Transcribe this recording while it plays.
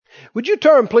Would you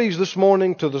turn, please, this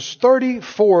morning to the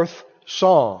 34th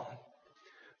Psalm?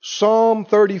 Psalm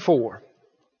 34.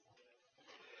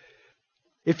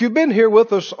 If you've been here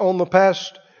with us on the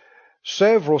past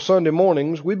several Sunday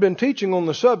mornings, we've been teaching on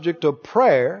the subject of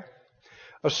prayer,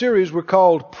 a series we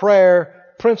called Prayer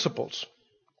Principles.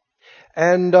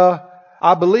 And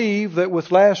I believe that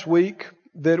with last week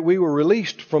that we were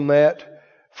released from that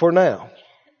for now.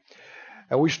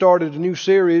 And we started a new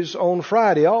series on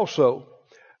Friday also.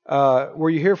 Were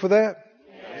you here for that?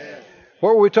 Yes.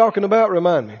 What were we talking about?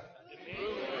 Remind me.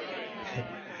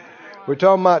 We're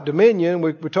talking about dominion.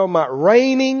 We're talking about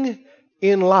reigning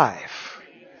in life.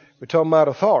 We're talking about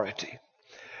authority.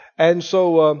 And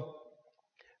so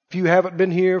if you haven't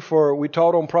been here we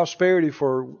taught on prosperity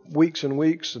for weeks and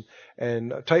weeks.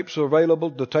 And tapes are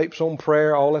available. The tapes on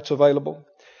prayer, all that's available.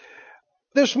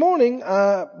 This morning,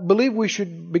 I believe we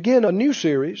should begin a new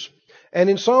series. And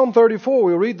in Psalm 34,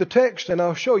 we'll read the text and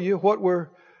I'll show you what we're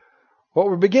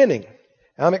beginning.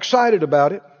 I'm excited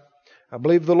about it. I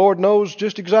believe the Lord knows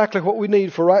just exactly what we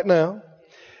need for right now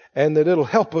and that it'll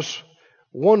help us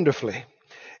wonderfully.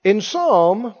 In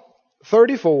Psalm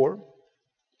 34,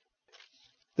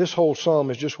 this whole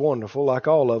psalm is just wonderful, like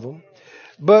all of them.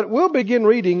 But we'll begin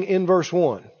reading in verse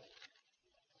 1.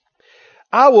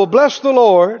 I will bless the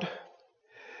Lord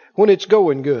when it's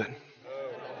going good.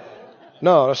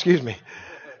 No, excuse me.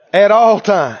 At all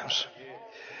times.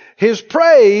 His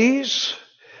praise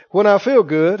when I feel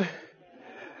good.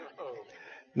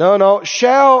 No,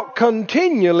 shall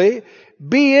continually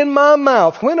be in my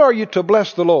mouth. When are you to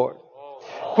bless the Lord?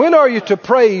 When are you to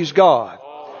praise God?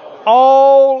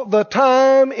 All the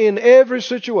time, in every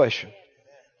situation.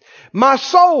 My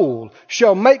soul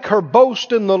shall make her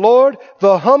boast in the Lord.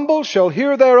 The humble shall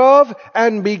hear thereof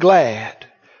and be glad.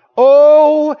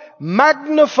 Oh,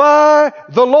 magnify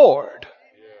the Lord.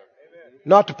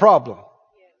 Not the problem.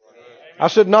 I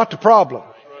said not the problem.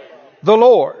 The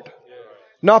Lord.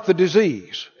 Not the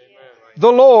disease.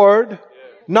 The Lord,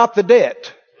 not the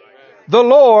debt. The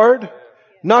Lord,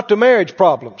 not the marriage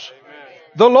problems.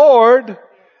 The Lord,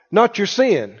 not your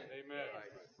sin.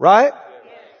 Right?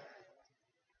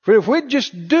 For if we'd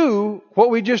just do what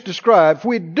we just described, if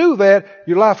we'd do that,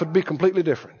 your life would be completely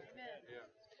different.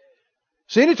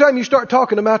 See, anytime you start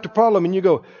talking about the problem and you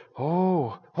go,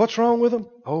 oh, what's wrong with them?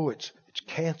 Oh, it's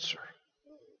cancer.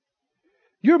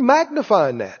 You're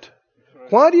magnifying that.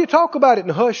 Why do you talk about it in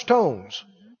hushed tones?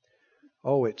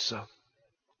 Oh, it's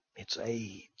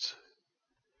AIDS.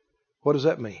 What does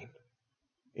that mean?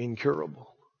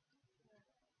 Incurable.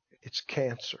 It's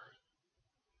cancer.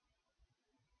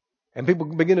 And people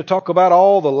begin to talk about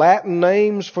all the Latin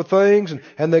names for things,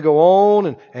 and they go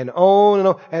on and on and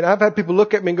on. And I've had people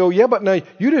look at me and go, yeah, but now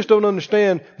you just don't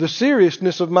understand the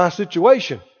seriousness of my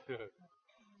situation.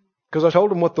 Because I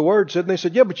told them what the Word said, and they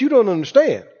said, yeah, but you don't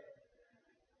understand.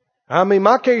 I mean,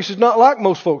 my case is not like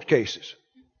most folks' cases.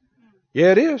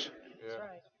 Yeah, it is. Yeah.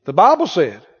 The Bible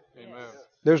said, amen,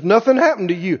 there's nothing happened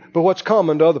to you but what's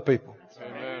common to other people.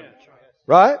 Amen.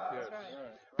 Right? Yes.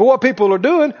 But what people are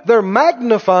doing, they're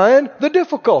magnifying the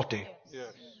difficulty. Yes.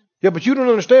 Yeah, but you don't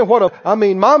understand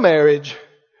my marriage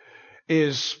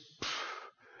is,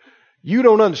 you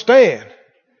don't understand.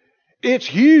 It's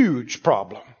huge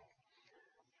problem.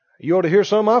 You ought to hear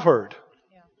some I've heard.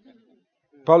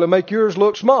 Probably make yours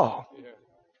look small.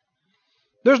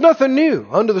 There's nothing new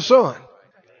under the sun.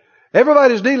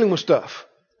 Everybody's dealing with stuff.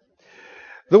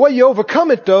 The way you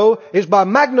overcome it, though, is by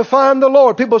magnifying the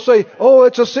Lord. People say, oh,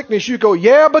 it's a sickness. You go,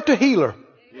 yeah, but the healer.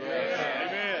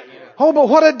 Yes. Oh, but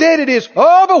what a debt it is.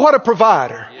 Oh, but what a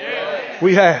provider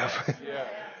we have.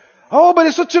 Oh, but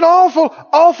it's such an awful,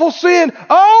 awful sin.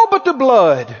 Oh, but the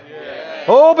blood.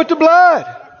 Oh, but the blood.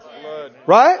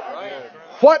 Right?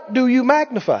 What do you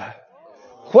magnify?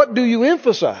 What do you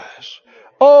emphasize?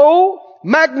 Oh,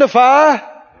 magnify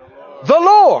the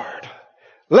Lord.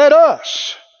 Let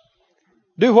us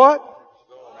do what?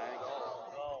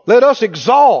 Let us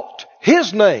exalt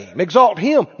His name. Exalt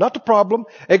Him, not the problem.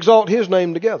 Exalt His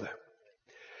name together.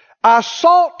 I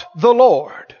sought the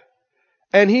Lord,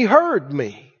 and He heard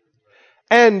me,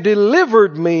 and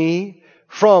delivered me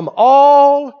from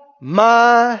all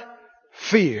my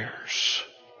fears.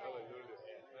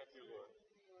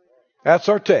 That's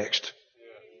our text.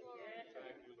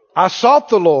 I sought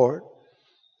the Lord.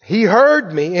 He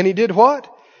heard me, and He did what?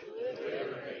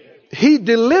 He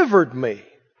delivered me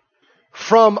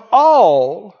from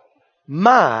all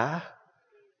my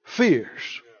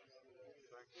fears.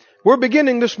 We're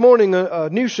beginning this morning a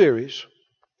new series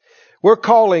we're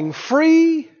calling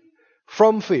Free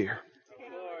from Fear.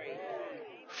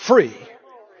 Free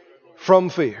from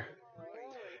fear.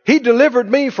 He delivered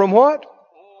me from what?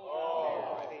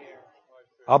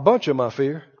 A bunch of my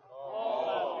fear.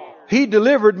 He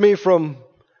delivered me from,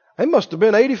 it must have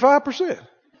been 85%.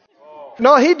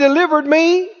 No, He delivered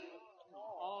me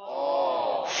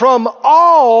from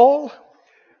all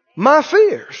my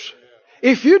fears.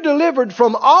 If you delivered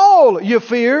from all your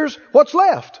fears, what's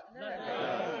left?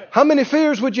 None. How many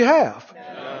fears would you have?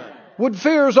 None. Would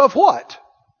fears of what?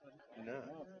 None.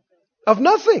 Of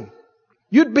nothing.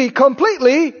 You'd be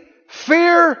completely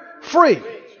fear-free.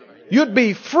 You'd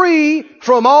be free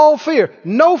from all fear.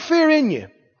 No fear in you.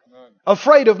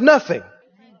 Afraid of nothing.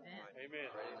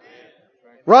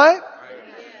 Right?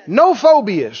 No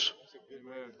phobias.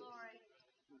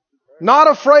 Not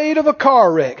afraid of a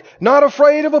car wreck. Not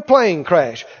afraid of a plane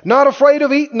crash. Not afraid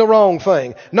of eating the wrong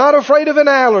thing. Not afraid of an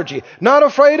allergy. Not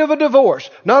afraid of a divorce.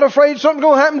 Not afraid something's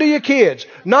going to happen to your kids.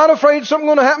 Not afraid something's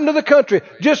going to happen to the country.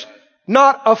 Just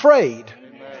not afraid.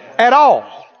 At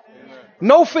all.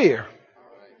 No fear.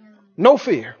 No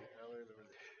fear.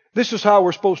 This is how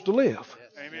we're supposed to live.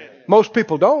 Most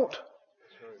people don't.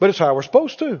 But it's how we're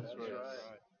supposed to.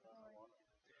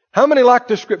 How many like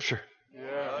this scripture?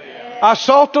 I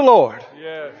sought the Lord.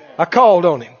 I called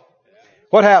on Him.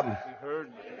 What happened?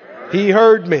 He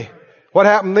heard me. What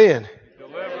happened then?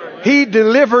 He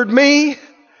delivered me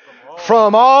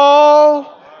from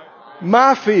all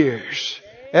my fears.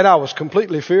 And I was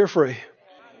completely fear-free.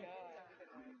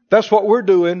 That's what we're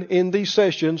doing in these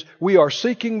sessions. We are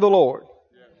seeking the Lord.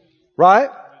 Right?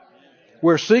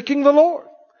 We're seeking the Lord.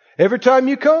 Every time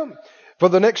you come. For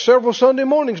the next several Sunday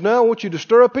mornings now, I want you to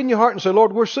stir up in your heart and say,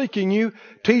 Lord, we're seeking You.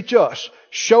 Teach us.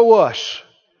 Show us.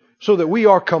 So that we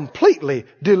are completely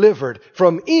delivered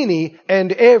from any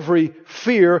and every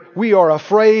fear. We are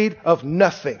afraid of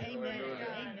nothing. Amen.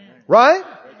 Right?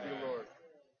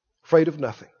 Afraid of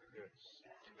nothing.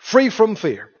 Free from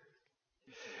fear.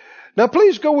 Now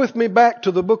please go with me back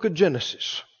to the book of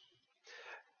Genesis.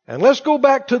 And let's go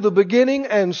back to the beginning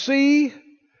and see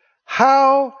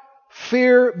how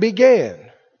fear began.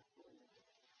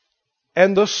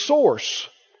 And the source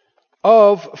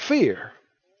of fear.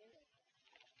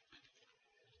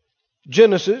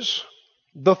 Genesis,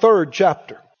 the 3rd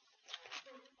chapter.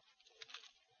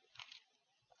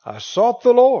 I sought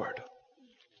the Lord,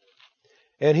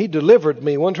 and He delivered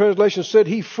me. One translation said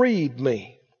He freed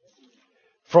me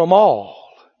from all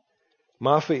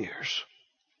my fears.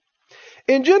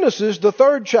 In Genesis, the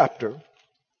 3rd chapter,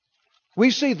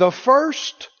 we see the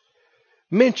first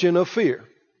mention of fear.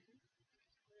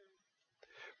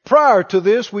 Prior to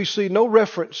this, we see no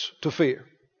reference to fear.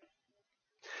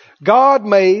 God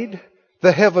made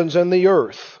the heavens and the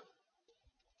earth.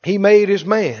 He made His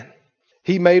man.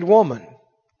 He made woman.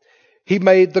 He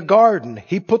made the garden.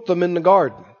 He put them in the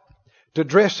garden to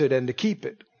dress it and to keep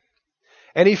it.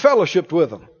 And He fellowshiped with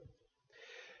them.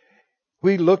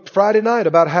 We looked Friday night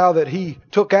about how that He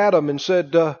took Adam and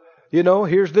said,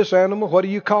 here's this animal. What do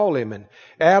you call him? And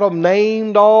Adam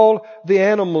named all the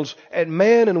animals, and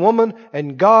man and woman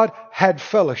and God had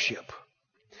fellowship.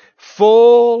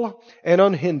 Full and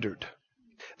unhindered.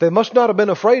 They must not have been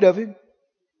afraid of Him.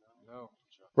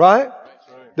 Right?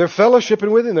 They're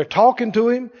fellowshipping with Him. They're talking to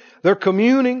Him. They're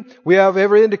communing. We have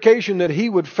every indication that He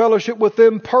would fellowship with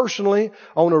them personally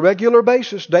on a regular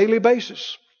basis, daily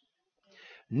basis.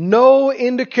 No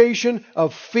indication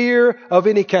of fear of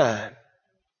any kind.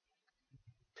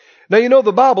 Now,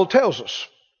 the Bible tells us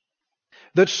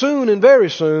that soon and very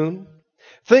soon,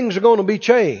 things are going to be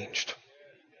changed.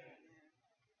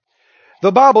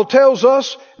 The Bible tells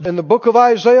us in the book of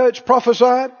Isaiah, it's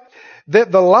prophesied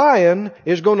that the lion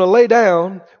is going to lay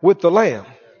down with the lamb.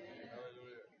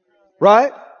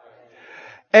 Right?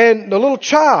 And the little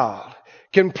child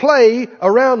can play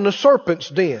around the serpent's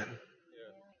den.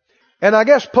 And I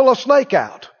guess pull a snake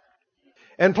out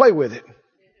and play with it.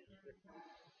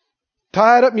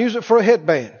 Tie it up and use it for a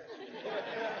headband.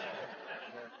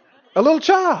 A little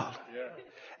child.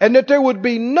 And that there would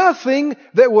be nothing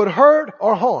that would hurt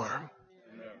or harm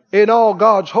in all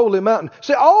God's holy mountain.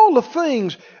 See, all the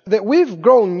things that we've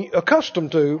grown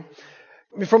accustomed to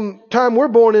from the time we're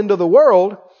born into the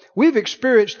world, we've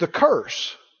experienced the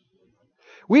curse.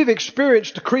 We've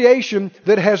experienced the creation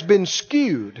that has been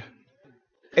skewed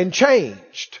and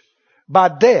changed by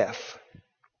death.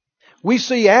 We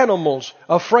see animals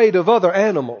afraid of other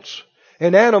animals,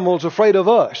 and animals afraid of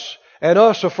us, and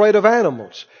us afraid of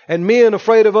animals, and men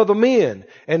afraid of other men,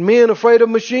 and men afraid of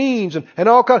machines, and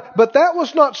all kinds. But that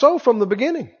was not so from the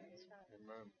beginning.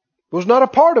 It was not a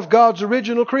part of God's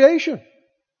original creation.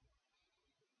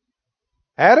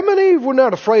 Adam and Eve were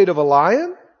not afraid of a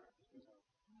lion.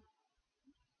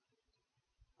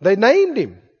 They named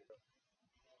him.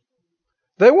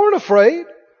 They weren't afraid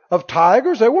of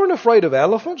tigers. They weren't afraid of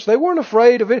elephants. They weren't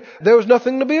afraid of it. There was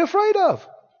nothing to be afraid of.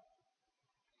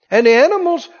 And the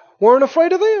animals weren't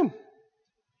afraid of them.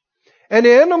 And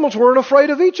the animals weren't afraid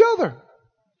of each other.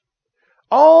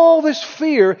 All this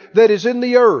fear that is in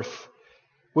the earth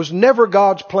was never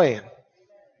God's plan.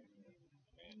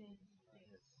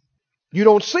 You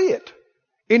don't see it,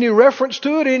 any reference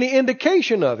to it, any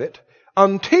indication of it,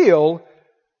 until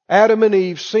Adam and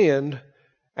Eve sinned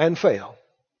and fell.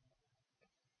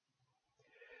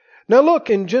 Now look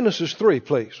in Genesis 3,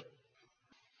 please.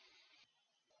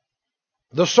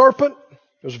 The serpent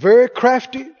was very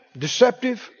crafty,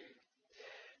 deceptive.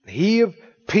 He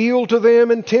appealed to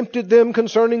them and tempted them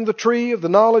concerning the tree of the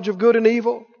knowledge of good and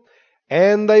evil.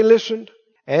 And they listened,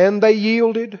 and they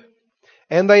yielded,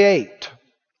 and they ate.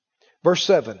 Verse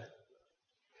 7.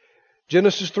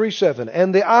 Genesis 3:7.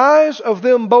 And the eyes of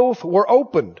them both were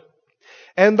opened,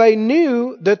 and they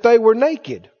knew that they were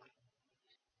naked.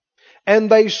 And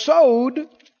they sewed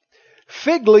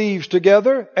fig leaves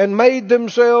together and made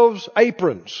themselves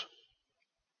aprons.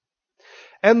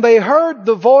 And they heard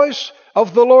the voice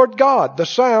of the Lord God, the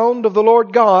sound of the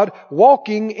Lord God,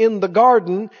 walking in the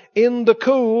garden in the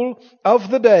cool of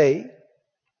the day.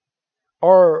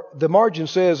 Or the margin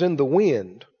says in the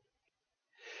wind.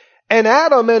 And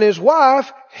Adam and his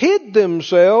wife hid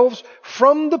themselves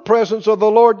from the presence of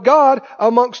the Lord God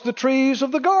amongst the trees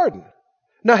of the garden.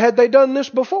 Now, had they done this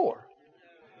before?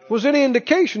 Was any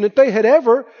indication that they had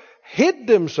ever hid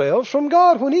themselves from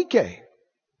God when He came?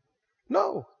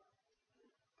 No.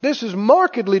 This is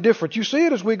markedly different. You see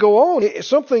it as we go on.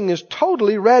 Something is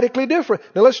totally, radically different.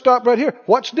 Now let's stop right here.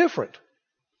 What's different?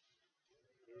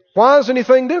 Why is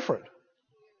anything different?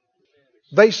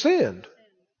 They sinned.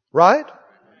 Right?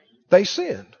 They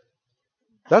sinned.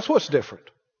 That's what's different.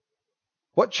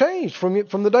 What changed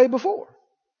from the day before?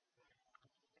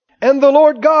 And the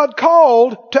Lord God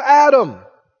called to Adam.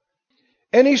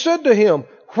 And He said to him,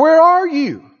 "Where are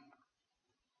you?"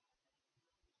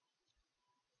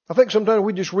 I think sometimes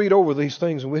we just read over these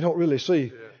things and we don't really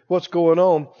see what's going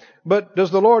on. But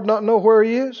does the Lord not know where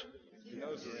He is?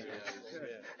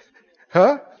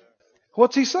 Huh?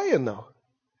 What's He saying though?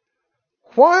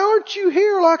 Why aren't you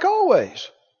here like always?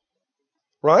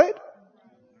 Right?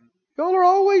 Y'all are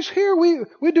always here.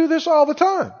 We do this all the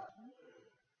time.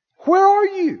 Where are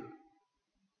you?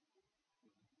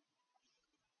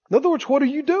 In other words, what are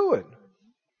you doing?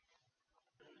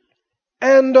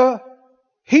 And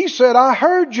He said, "I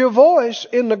heard your voice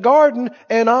in the garden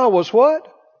and I was" what?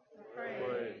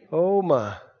 Afraid. Oh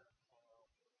my.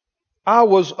 I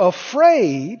was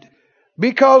afraid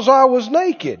because I was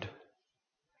naked.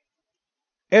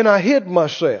 And I hid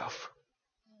myself.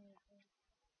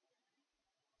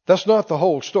 That's not the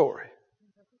whole story.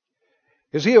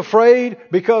 Is he afraid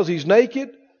because he's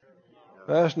naked?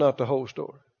 That's not the whole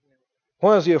story.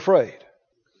 Why is he afraid?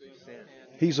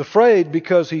 He's afraid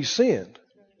because he sinned.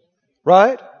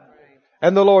 Right?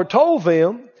 And the Lord told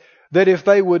them that if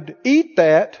they would eat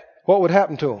that, what would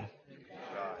happen to them?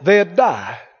 They'd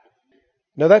die.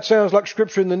 Now that sounds like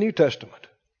scripture in the New Testament.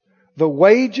 The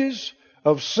wages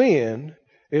of sin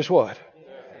is what?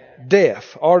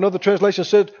 Death. Or another translation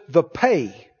said the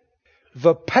pay.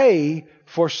 The pay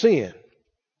for sin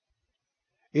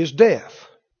is death.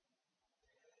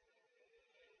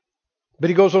 But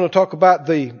he goes on to talk about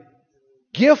the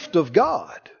gift of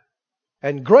God.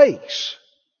 And grace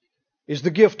is the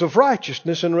gift of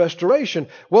righteousness and restoration.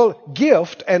 Well,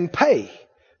 gift and pay,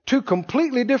 two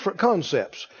completely different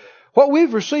concepts. What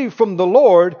we've received from the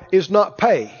Lord is not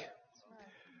pay.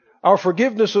 Our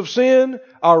forgiveness of sin,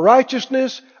 our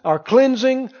righteousness, our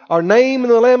cleansing, our name in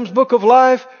the Lamb's Book of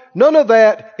Life, none of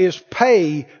that is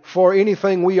pay for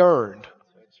anything we earned.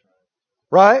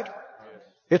 Right?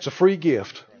 It's a free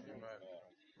gift.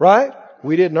 Right?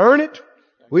 We didn't earn it.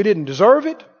 We didn't deserve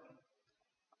it.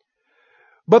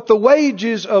 But the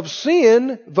wages of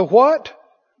sin, the what?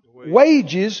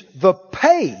 Wages, the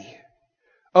pay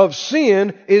of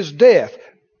sin is death.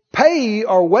 Pay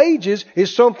or wages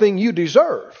is something you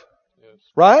deserve.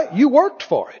 Right? You worked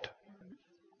for it.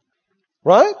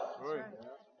 Right?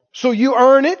 So you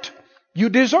earn it, you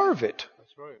deserve it.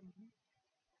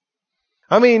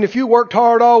 I mean, if you worked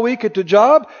hard all week at the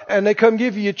job and they come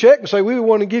give you a check and say, "We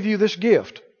want to give you this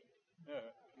gift."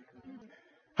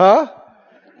 Huh?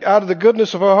 Out of the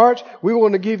goodness of our hearts, we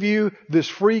want to give you this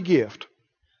free gift.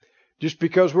 Just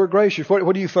because we're gracious.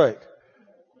 What do you think?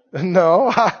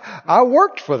 No, I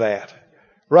worked for that.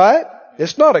 Right?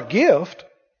 It's not a gift.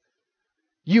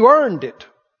 You earned it.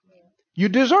 You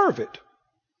deserve it.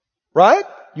 Right?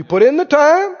 You put in the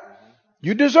time.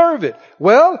 You deserve it.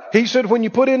 Well, he said when you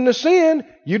put in the sin,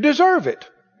 you deserve it.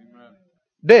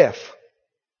 Death.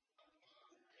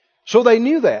 So they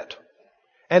knew that.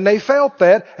 And they felt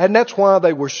that, and that's why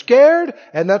they were scared,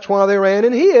 and that's why they ran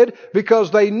and hid,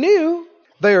 because they knew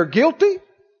they are guilty,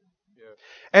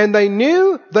 and they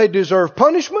knew they deserve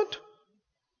punishment,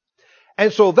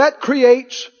 and so that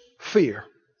creates fear.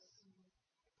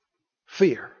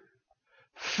 Fear.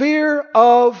 Fear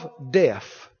of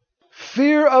death.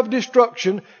 Fear of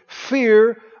destruction.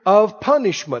 Fear of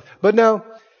punishment. But now,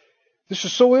 this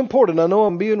is so important. I know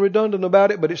I'm being redundant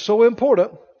about it, but it's so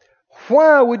important.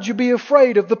 Why would you be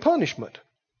afraid of the punishment?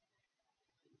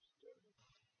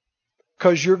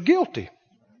 Because you're guilty.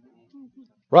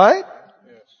 Right?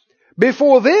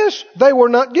 Before this, they were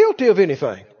not guilty of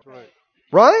anything.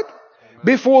 Right?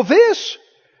 Before this,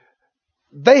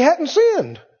 they hadn't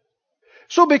sinned.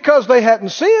 So because they hadn't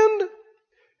sinned,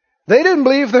 they didn't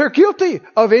believe they're guilty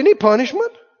of any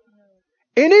punishment,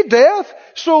 any death.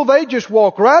 So they just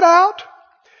walk right out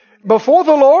before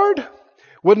the Lord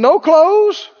with no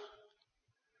clothes,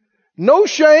 no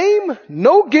shame,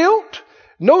 no guilt,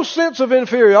 no sense of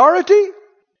inferiority,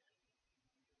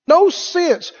 no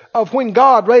sense of when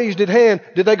God raised His hand,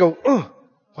 did they go,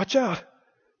 watch out.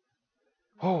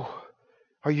 Oh,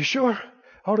 are you sure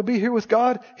I ought to be here with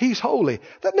God? He's holy.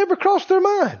 That never crossed their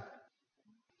mind.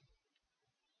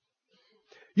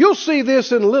 You'll see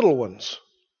this in little ones,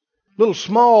 little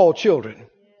small children.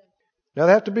 Now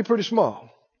they have to be pretty small,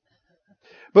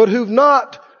 but who've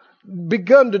not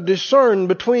begun to discern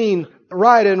between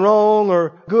right and wrong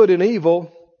or good and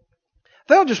evil.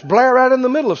 They'll just blare out in the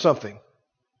middle of something.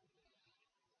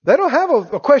 They don't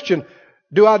have a question,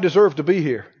 do I deserve to be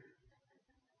here?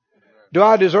 Do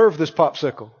I deserve this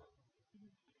popsicle?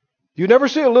 You never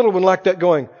see a little one like that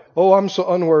going, oh, I'm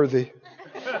so unworthy.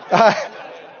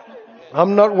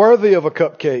 I'm not worthy of a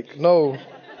cupcake. No.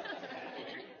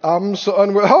 I'm so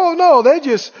unworthy. Oh, no, they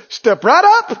just step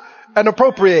right up and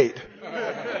appropriate.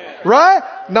 Right?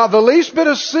 Not the least bit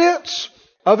of sense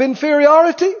of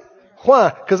inferiority. Why?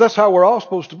 Because that's how we're all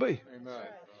supposed to be.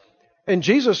 And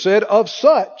Jesus said, of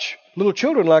such, little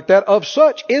children like that, of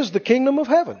such is the kingdom of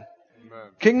heaven. Amen.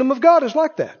 Kingdom of God is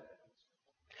like that.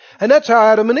 And that's how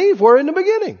Adam and Eve were in the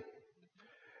beginning.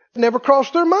 It never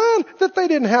crossed their mind that they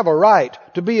didn't have a right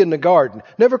to be in the garden.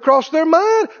 Never crossed their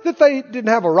mind that they didn't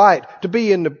have a right to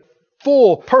be in the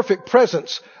full, perfect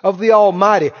presence of the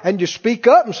Almighty and just speak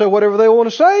up and say whatever they want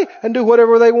to say and do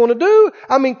whatever they want to do.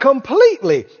 I mean,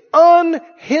 completely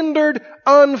unhindered,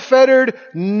 unfettered,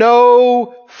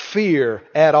 no fear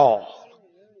at all.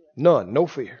 None, no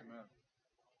fear.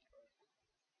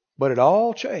 But it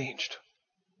all changed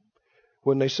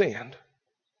when they sinned.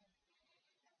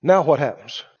 Now what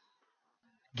happens?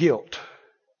 Guilt,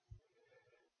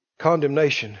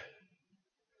 condemnation,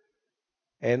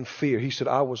 and fear. He said,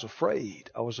 I was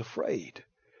afraid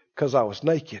because I was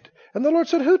naked. And the Lord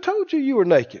said, who told you you were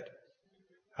naked?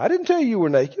 I didn't tell you were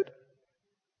naked.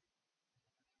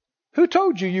 Who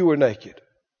told you you were naked?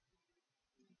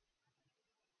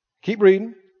 Keep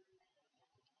reading.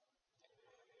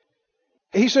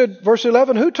 He said, verse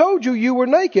 11, who told you you were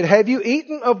naked? Have you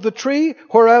eaten of the tree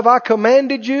whereof I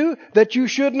commanded you that you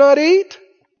should not eat?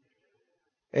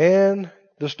 And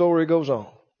the story goes on.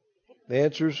 The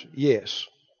answer is yes.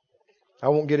 I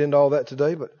won't get into all that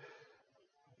today, but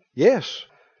yes.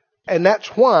 And that's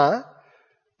why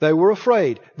they were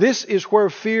afraid. This is where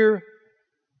fear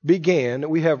began that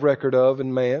we have record of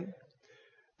in man.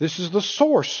 This is the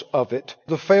source of it,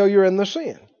 the failure and the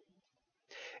sin.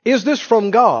 Is this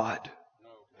from God?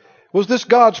 Was this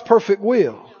God's perfect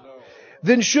will?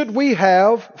 Then should we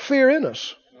have fear in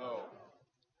us?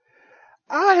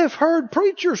 I have heard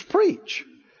preachers preach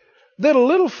that a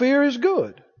little fear is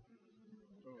good.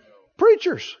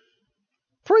 Preachers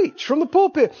preach from the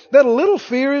pulpit that a little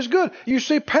fear is good. You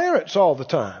see parents all the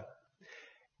time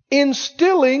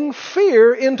instilling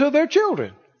fear into their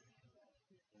children.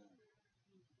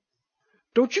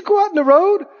 Don't you go out in the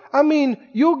road? I mean,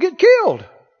 you'll get killed.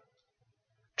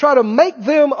 Try to make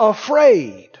them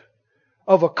afraid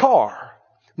of a car.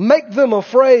 Make them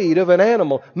afraid of an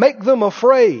animal. Make them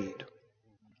afraid.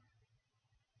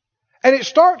 And it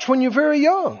starts when you're very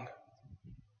young.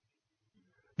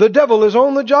 The devil is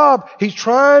on the job. He's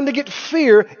trying to get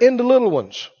fear into little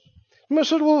ones. I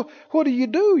said, well, what do?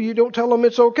 You don't tell them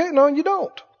it's okay. No, you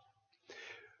don't.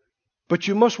 But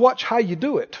you must watch how you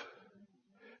do it.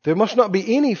 There must not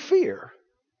be any fear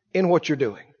in what you're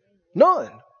doing.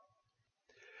 None.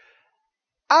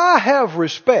 I have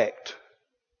respect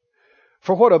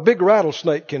for what a big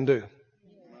rattlesnake can do.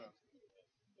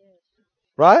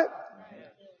 Right?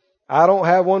 I don't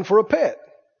have one for a pet.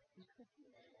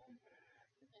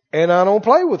 And I don't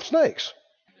play with snakes.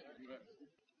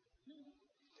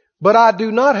 But I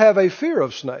do not have a fear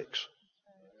of snakes.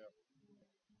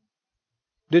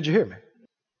 Did you hear me?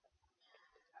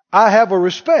 I have a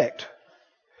respect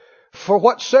for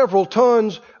what several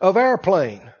tons of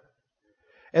airplane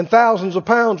and thousands of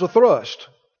pounds of thrust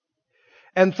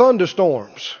and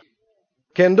thunderstorms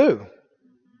can do.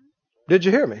 Did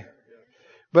you hear me?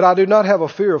 But I do not have a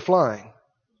fear of flying.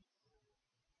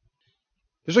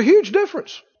 There's a huge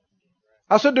difference.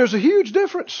 I said there's a huge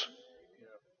difference.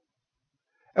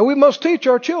 And we must teach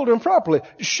our children properly.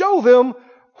 Show them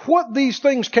what these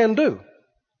things can do.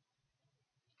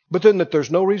 But then that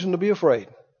there's no reason to be afraid.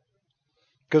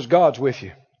 Because God's with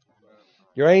you.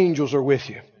 Your angels are with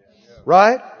you.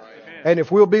 Right? And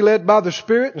if we'll be led by the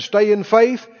Spirit and stay in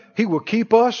faith, He will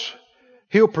keep us.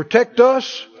 He'll protect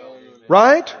us.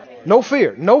 Right? No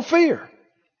fear. No fear.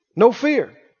 No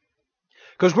fear.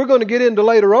 Because we're going to get into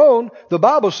later on, the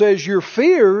Bible says your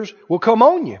fears will come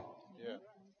on you.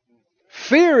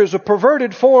 Fear is a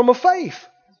perverted form of faith.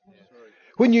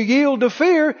 When you yield to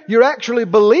fear, you're actually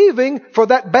believing for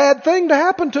that bad thing to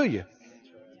happen to you.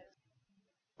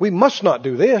 We must not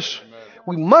do this.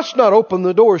 We must not open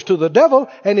the doors to the devil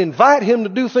and invite him to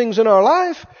do things in our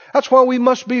life. That's why we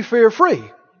must be fear-free.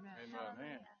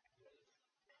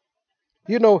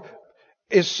 You know,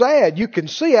 it's sad. You can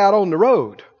see out on the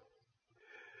road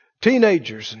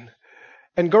teenagers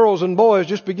and girls and boys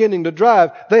just beginning to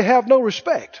drive. They have no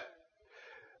respect,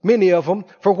 many of them,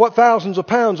 for what thousands of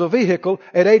pounds of vehicle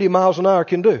at 80 miles an hour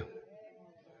can do.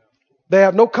 They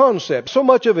have no concept. So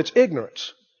much of it's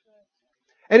ignorance.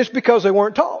 And it's because they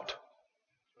weren't taught.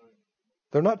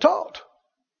 They're not taught.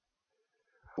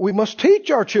 We must teach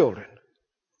our children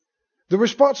the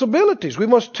responsibilities. We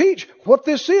must teach what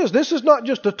this is. This is not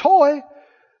just a toy.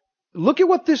 Look at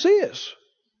what this is.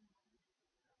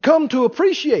 Come to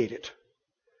appreciate it.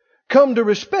 Come to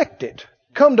respect it.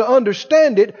 Come to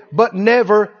understand it, but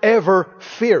never ever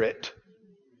fear it.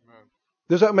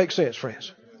 Does that make sense,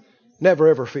 friends? Never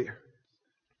ever fear.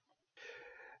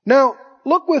 Now,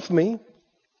 look with me.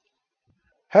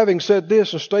 Having said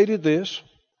this and stated this,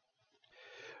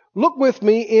 look with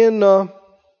me in the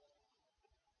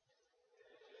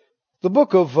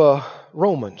book of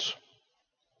Romans,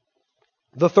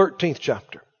 the 13th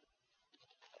chapter.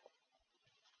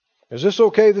 Is this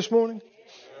okay this morning?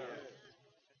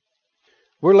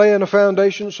 We're laying a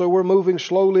foundation, so we're moving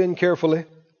slowly and carefully.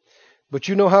 But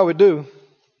you know how we do.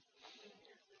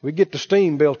 We get the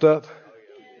steam built up.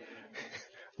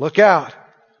 Look out.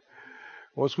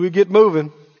 Once we get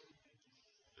moving.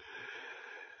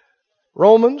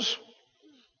 Romans,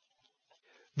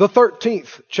 the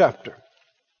 13th chapter.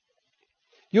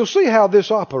 You'll see how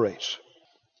this operates.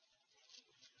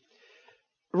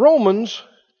 Romans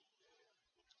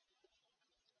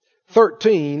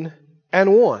 13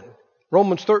 and 1.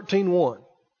 Romans 13:1.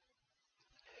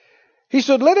 He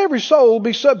said, let every soul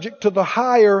be subject to the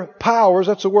higher powers.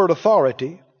 That's the word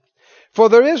authority. For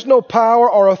there is no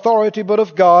power or authority but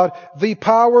of God. The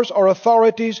powers or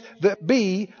authorities that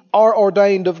be are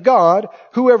ordained of God.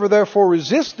 Whoever therefore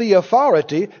resists the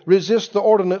authority resists the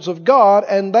ordinance of God,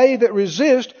 and they that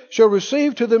resist shall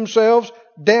receive to themselves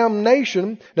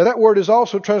damnation. Now that word is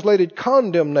also translated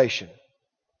condemnation.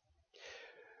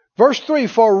 Verse 3,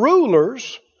 for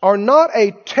rulers are not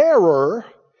a terror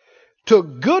to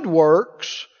good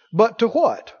works, but to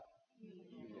what?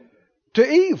 To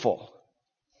evil.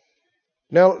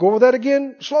 Now, go over that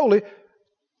again slowly.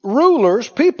 Rulers,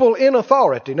 people in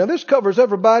authority. Now, this covers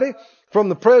everybody from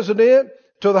the president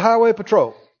to the highway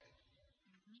patrol.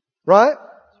 Right?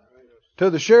 To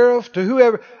the sheriff, to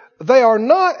whoever. They are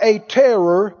not a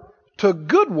terror to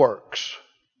good works,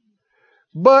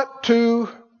 but to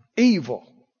evil.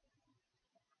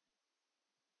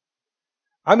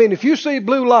 I mean, if you see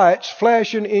blue lights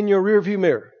flashing in your rearview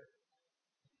mirror,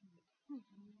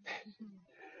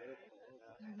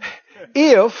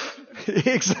 if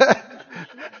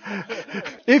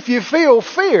you feel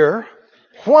fear,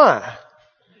 why?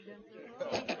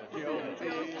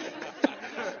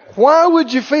 Why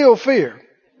would you feel fear?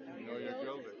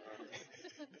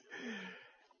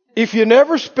 If you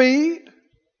never speed,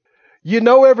 you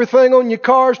know everything on your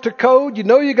car's to code, you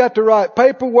know you got the right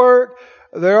paperwork,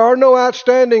 there are no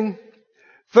outstanding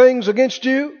things against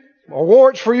you or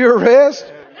warrants for your arrest,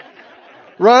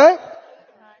 right?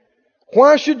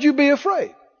 Why should you be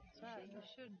afraid?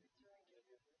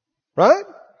 Right?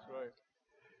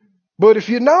 But if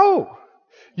you know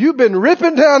you've been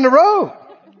ripping down the road,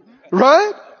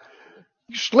 right?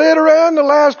 You slid around the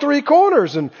last 3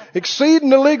 corners and exceeding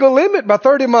the legal limit by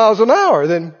 30 miles an hour,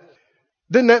 then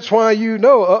that's why you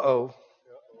know, uh-oh.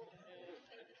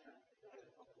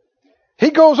 He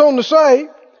goes on to say,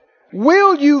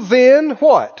 will you then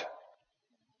what?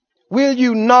 Will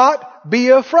you not not be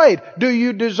afraid. Do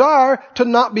you desire to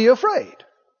not be afraid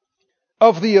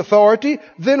of the authority?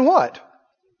 Then what?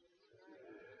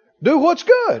 Do what's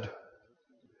good.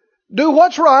 Do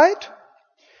what's right,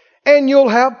 and you'll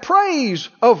have praise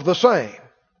of the same.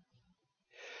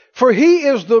 For he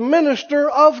is the minister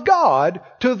of God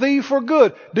to thee for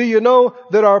good. Do you know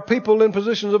that our people in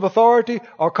positions of authority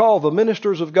are called the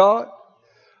ministers of God?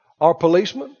 Our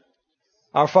policemen,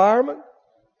 our firemen,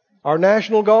 our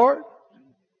National Guard,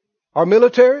 our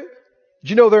military. Did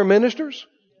you know they're ministers?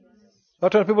 A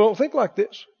lot of times people don't think like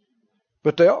this,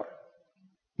 but they are.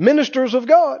 Ministers of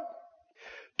God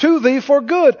to thee for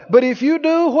good. But if you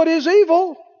do what is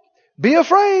evil, be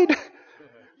afraid,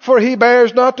 for he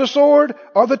bears not the sword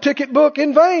or the ticket book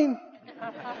in vain.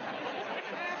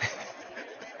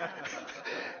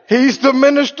 He's the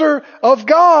minister of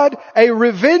God, a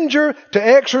revenger to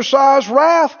exercise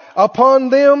wrath upon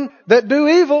them that do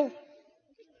evil.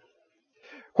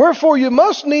 Wherefore you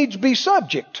must needs be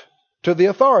subject to the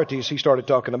authorities he started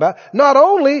talking about, not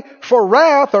only for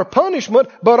wrath or punishment,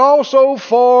 but also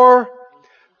for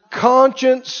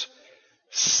conscience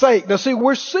sake. Now see,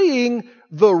 we're seeing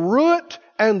the root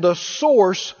and the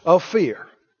source of fear.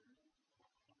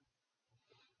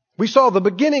 We saw the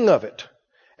beginning of it,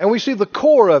 and we see the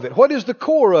core of it. What is the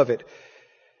core of it?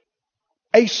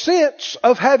 A sense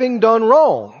of having done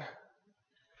wrong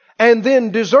and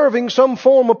then deserving some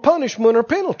form of punishment or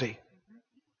penalty.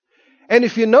 And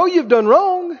if you know you've done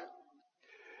wrong,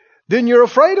 then you're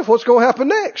afraid of what's going to happen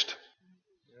next.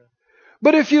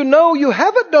 But if you know you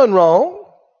haven't done wrong,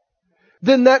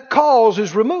 then that cause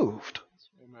is removed.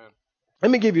 Amen. Let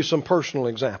me give you some personal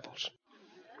examples.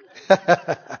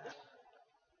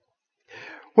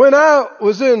 When I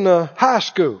was in high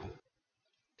school,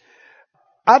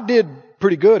 I did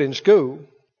pretty good in school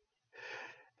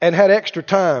and had extra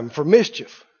time for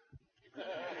mischief.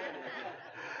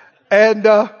 And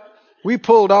we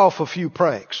pulled off a few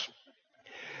pranks.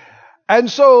 And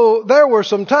so there were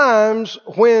some times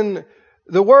when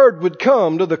the word would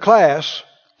come to the class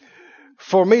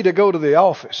for me to go to the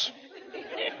office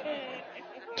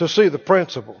to see the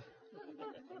principal.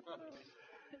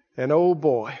 And oh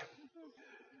boy,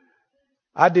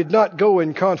 I did not go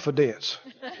in confidence.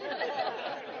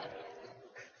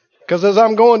 Because as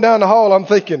I'm going down the hall, I'm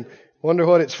thinking, wonder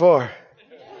what it's for.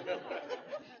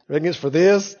 Reckon it's for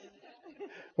this?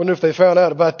 Wonder if they found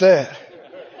out about that.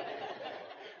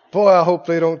 Boy, I hope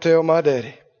they don't tell my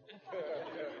daddy.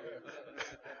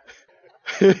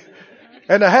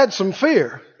 And I had some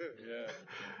fear.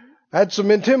 I had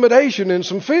some intimidation and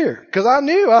some fear. Because I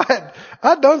knew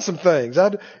I'd done some things.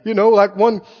 I'll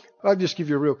just give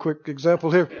you a real quick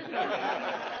example here.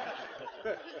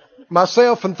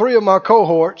 Myself and 3 of my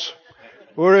cohorts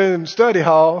were in study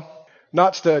hall,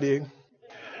 not studying.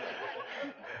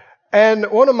 And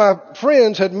one of my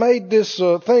friends had made this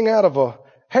thing out of a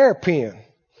hairpin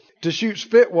to shoot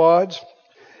spit wads.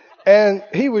 And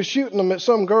he was shooting them at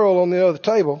some girl on the other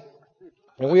table.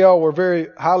 And we all were very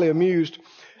highly amused.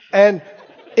 And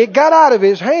it got out of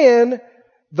his hand.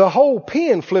 The whole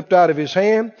pin flipped out of his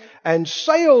hand and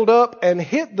sailed up and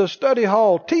hit the study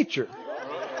hall teacher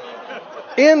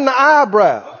in the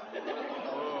eyebrow.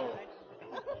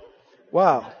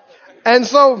 Wow. And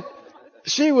so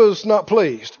she was not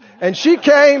pleased. And she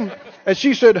came and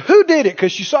she said, who did it?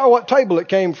 Because she saw what table it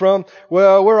came from.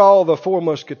 Well, we're all the 4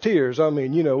 musketeers. I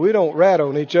mean, we don't rat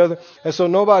on each other. And so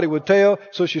nobody would tell.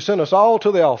 So she sent us all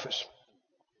to the office.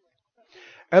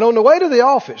 And on the way to the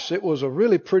office, it was a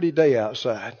really pretty day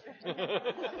outside.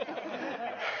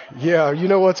 Yeah, you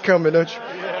know what's coming, don't you?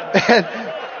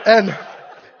 And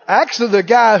actually the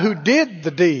guy who did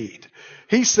the deed,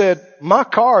 he said, my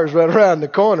car is right around the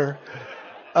corner.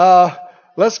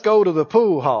 Let's go to the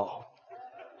pool hall.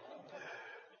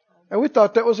 And we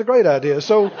thought that was a great idea.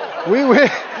 So we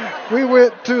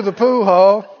went to the pool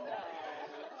hall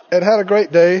and had a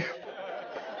great day.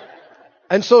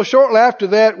 And so shortly after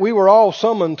that, we were all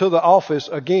summoned to the office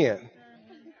again.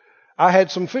 I had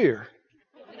some fear.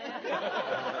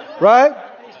 Right?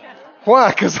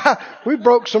 Why? Because we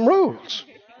broke some rules.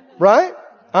 Right?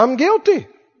 I'm guilty.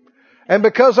 And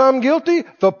because I'm guilty,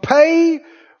 the pay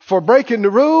for breaking the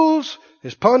rules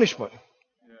is punishment.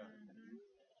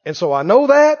 And so I know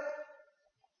that.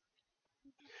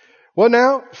 Well,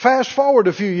 now, fast forward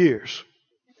a few years.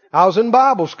 I was in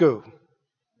Bible school.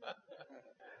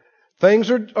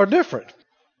 Things are different.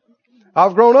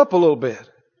 I've grown up a little bit.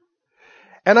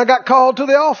 And I got called to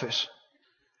the office.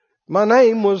 My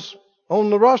name was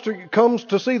on the roster, comes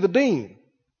to see the dean.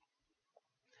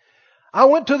 I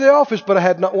went to the office, but I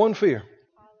had not one fear.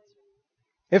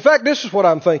 In fact, this is what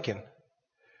I'm thinking.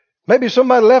 Maybe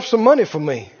somebody left some money for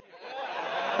me.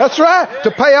 That's right.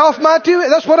 To pay off my due.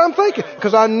 That's what I'm thinking.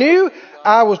 Because I knew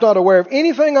I was not aware of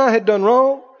anything I had done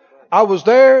wrong. I was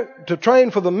there to train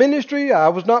for the ministry. I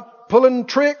was not pulling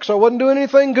tricks. I wasn't doing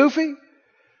anything goofy.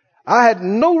 I had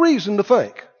no reason to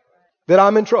think that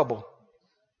I'm in trouble.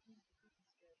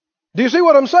 Do you see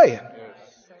what I'm saying?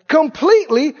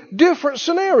 Completely different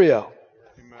scenario.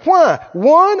 Why?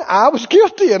 One, I was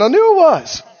guilty and I knew I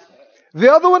was.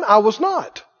 The other one, I was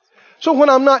not. So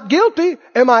when I'm not guilty,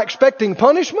 am I expecting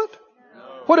punishment?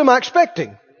 What am I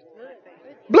expecting?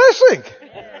 Blessing.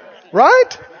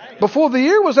 Right? Before the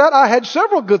year was out, I had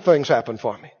several good things happen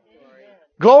for me.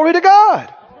 Glory to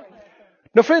God.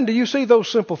 Now, friend, do you see those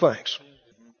simple things?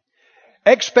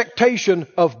 Expectation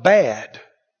of bad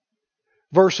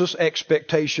versus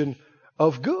expectation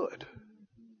of good.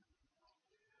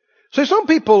 See, some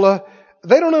people,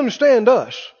 they don't understand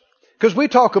us. Because we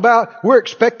talk about, we're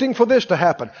expecting for this to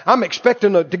happen. I'm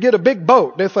expecting to get a big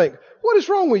boat. They think, what is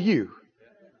wrong with you?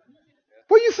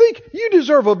 Well, you think you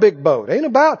deserve a big boat. Ain't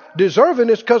about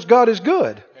deserving it because God is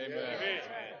good. Amen.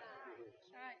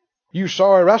 You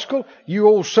sorry rascal, you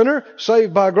old sinner,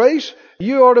 saved by grace,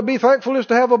 you ought to be thankful as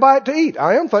to have a bite to eat.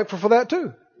 I am thankful for that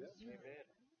too.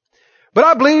 But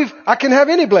I believe I can have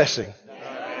any blessing.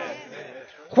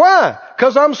 Why?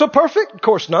 Because I'm so perfect? Of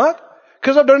course not.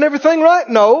 Because I've done everything right?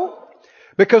 No.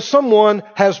 Because someone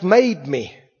has made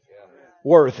me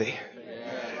worthy.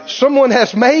 Someone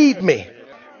has made me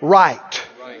right.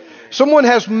 Someone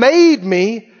has made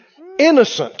me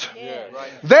innocent.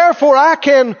 Therefore, I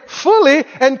can fully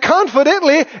and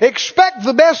confidently expect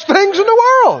the best things in the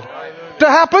world to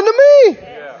happen to me.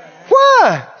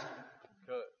 Why?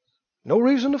 No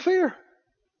reason to fear.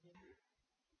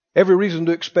 Every reason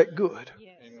to expect good.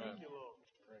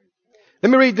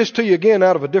 Let me read this to you again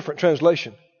out of a different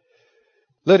translation.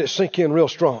 Let it sink in real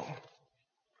strong.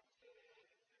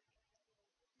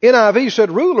 NIV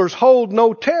said, rulers hold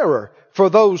no terror for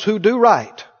those who do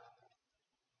right,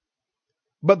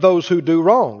 but those who do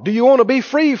wrong. Do you want to be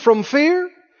free from fear,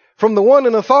 from the one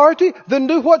in authority? Then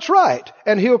do what's right,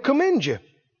 and he'll commend you.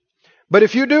 But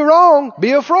if you do wrong,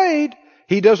 be afraid.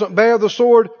 He doesn't bear the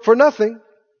sword for nothing.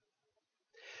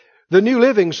 The New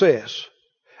Living says,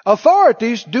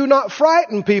 authorities do not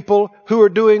frighten people who are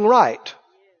doing right,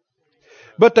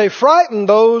 but they frighten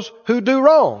those who do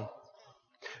wrong.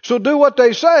 So do what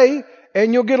they say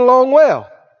and you'll get along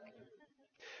well.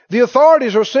 The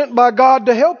authorities are sent by God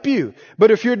to help you.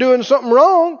 But if you're doing something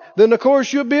wrong, then of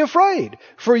course you'll be afraid,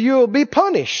 for you'll be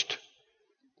punished.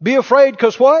 Be afraid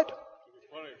because what?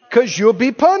 Because you'll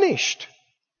be punished.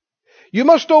 You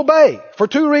must obey for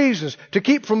two reasons: to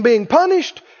keep from being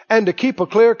punished and to keep a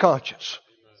clear conscience.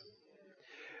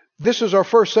 This is our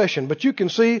first session, but you can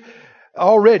see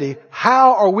already,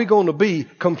 how are we going to be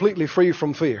completely free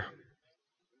from fear?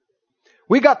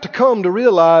 We got to come to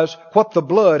realize what the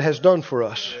blood has done for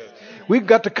us. We've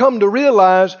got to come to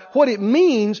realize what it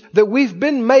means that we've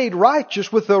been made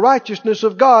righteous with the righteousness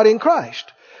of God in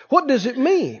Christ. What does it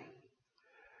mean?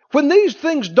 When these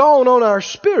things dawn on our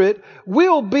spirit,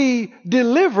 we'll be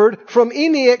delivered from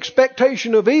any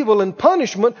expectation of evil and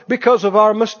punishment because of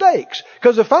our mistakes.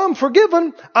 Because if I'm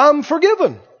forgiven, I'm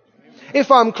forgiven. If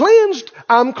I'm cleansed,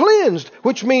 I'm cleansed,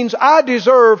 which means I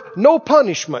deserve no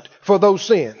punishment for those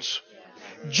sins.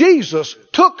 Jesus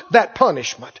took that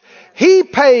punishment. He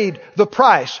paid the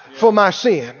price for my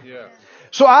sin.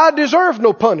 So I deserve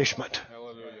no punishment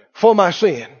for my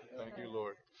sin.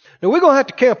 Now we're going to have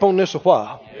to camp on this a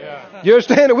while. You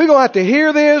understand that we're going to have to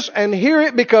hear this and hear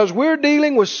it, because we're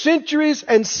dealing with centuries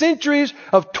and centuries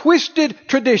of twisted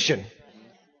tradition.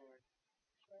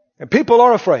 And people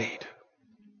are afraid.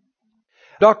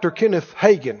 Dr. Kenneth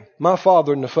Hagin, my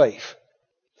father in the faith,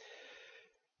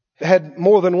 had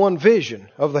more than one vision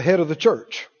of the head of the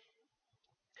church.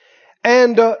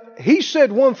 And he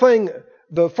said one thing,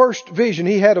 the first vision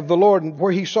he had of the Lord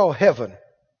where he saw heaven.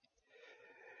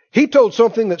 He told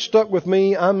something that stuck with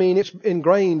me. I mean, it's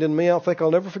ingrained in me. I think I'll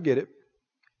never forget it.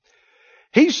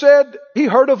 He said he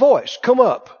heard a voice, come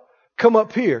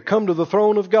up here, come to the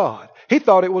throne of God. He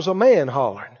thought it was a man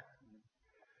hollering.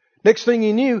 Next thing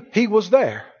he knew, he was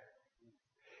there.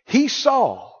 He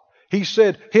saw, he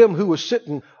said, him who was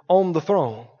sitting on the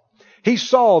throne. He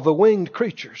saw the winged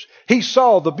creatures. He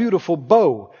saw the beautiful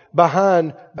bow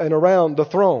behind and around the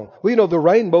throne. Well, you know, the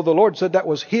rainbow, the Lord said that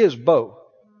was His bow.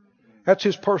 That's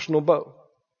His personal bow.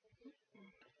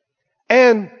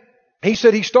 And he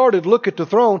said he started to look at the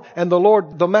throne, and the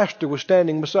Lord, the Master, was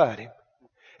standing beside him.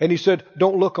 And he said,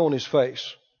 don't look on his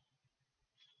face.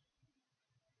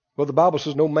 Well, the Bible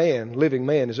says no man, living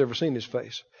man, has ever seen his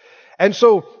face. And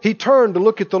so he turned to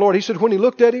look at the Lord. He said when he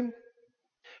looked at him,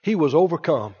 he was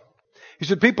overcome. He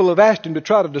said, people have asked him to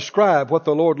try to describe what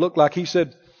the Lord looked like. He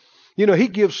said, you know, he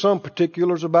gives some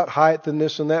particulars about height and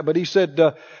this and that, but he said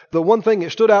the one thing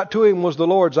that stood out to him was the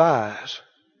Lord's eyes.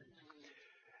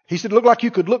 He said it looked like you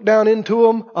could look down into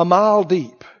them a mile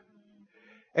deep.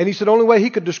 And he said the only way he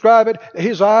could describe it,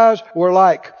 his eyes were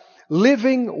like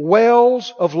living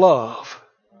wells of love.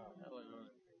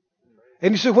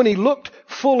 And he said when he looked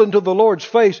full into the Lord's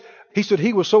face, he said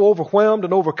he was so overwhelmed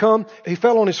and overcome, he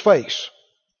fell on his face.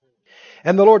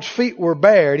 And the Lord's feet were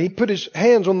bare. And he put his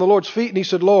hands on the Lord's feet and he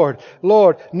said, Lord,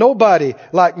 nobody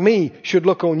like me should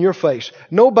look on your face.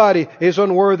 Nobody as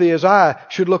unworthy as I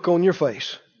should look on your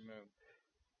face. Amen.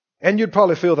 And you'd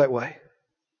probably feel that way,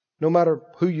 no matter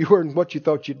who you were and what you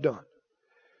thought you'd done.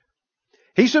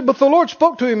 He said, but the Lord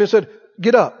spoke to him and said,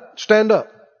 get up, stand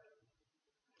up.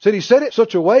 Said he said it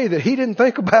such a way that he didn't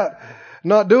think about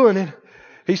not doing it.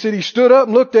 He said he stood up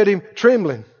and looked at him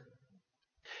trembling.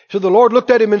 So the Lord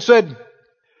looked at him and said,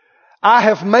 I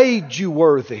have made you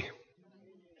worthy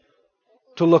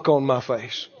to look on my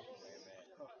face.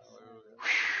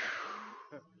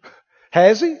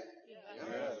 Has he?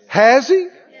 Has he?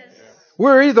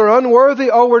 We're either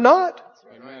unworthy or we're not.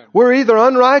 We're either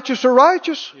unrighteous or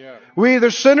righteous. We're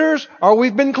either sinners or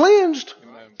we've been cleansed.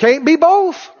 Can't be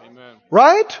both.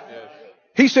 Right?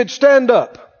 He said, stand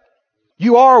up.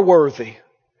 You are worthy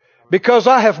because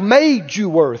I have made you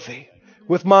worthy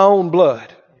with my own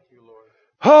blood.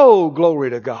 Oh, glory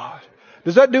to God.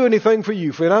 Does that do anything for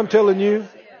you, friend? I'm telling you,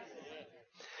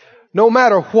 no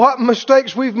matter what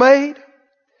mistakes we've made,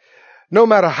 no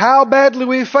matter how badly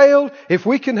we failed, if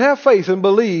we can have faith and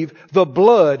believe, the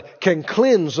blood can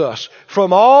cleanse us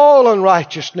from all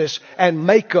unrighteousness and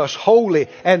make us holy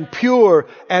and pure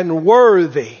and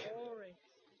worthy.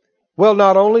 Well,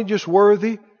 not only just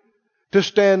worthy to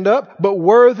stand up, but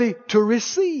worthy to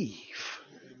receive.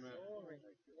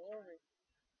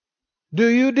 Do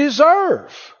you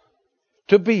deserve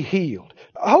to be healed?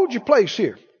 Hold your place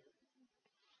here.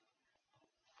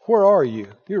 Where are you?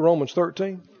 You're Romans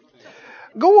 13.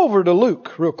 Go over to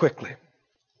Luke real quickly.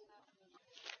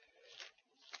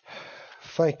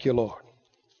 Thank you, Lord.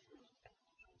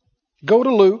 Go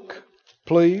to Luke,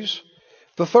 please,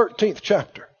 the 13th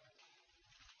chapter.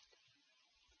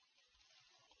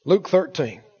 Luke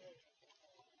 13.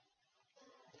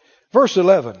 Verse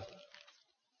 11.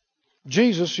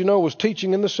 Jesus, was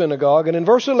teaching in the synagogue. And in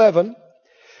verse 11,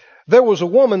 there was a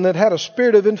woman that had a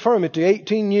spirit of infirmity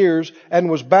 18 years and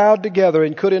was bowed together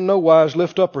and could in no wise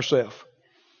lift up herself.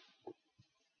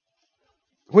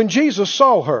 When Jesus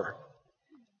saw her,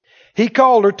 he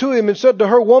called her to him and said to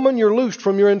her, Woman, you're loosed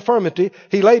from your infirmity.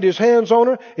 He laid his hands on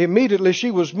her. Immediately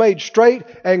she was made straight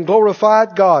and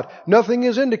glorified God. Nothing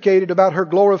is indicated about her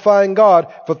glorifying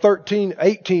God for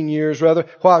 18 years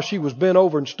while she was bent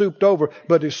over and stooped over.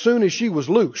 But as soon as she was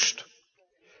loosed,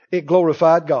 it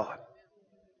glorified God.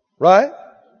 Right?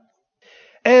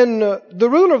 And the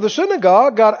ruler of the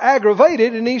synagogue got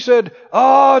aggravated and he said,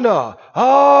 Oh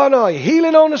no,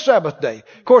 healing on the Sabbath day.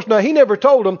 Of course, now he never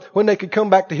told them when they could come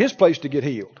back to his place to get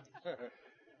healed.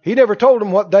 He never told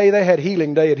them what day they had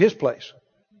healing day at his place.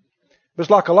 It's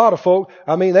like a lot of folk,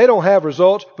 they don't have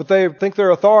results, but they think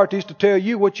they're authorities to tell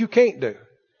you what you can't do.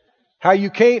 How you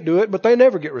can't do it, but they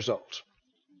never get results.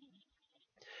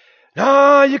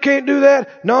 No, you can't do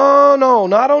that. No,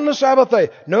 not on the Sabbath day.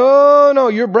 No,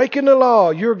 you're breaking the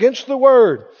law. You're against the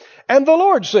word. And the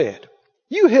Lord said,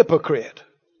 you hypocrite.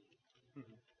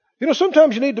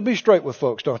 Sometimes you need to be straight with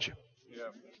folks, don't you? Yeah.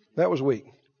 That was weak.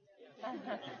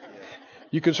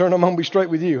 You concerned I'm going to be straight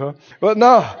with you, huh? But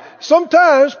no,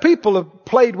 sometimes people have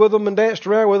played with them and danced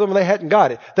around with them and they hadn't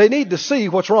got it. They need to see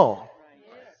what's wrong.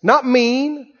 Not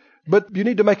mean, but you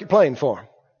need to make it plain for them.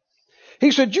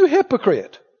 He said, you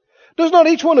hypocrite. Does not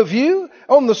each one of you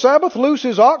on the Sabbath loose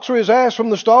his ox or his ass from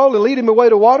the stall and lead him away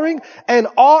to watering? And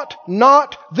ought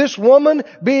not this woman,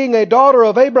 being a daughter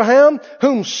of Abraham,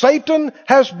 whom Satan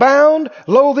has bound,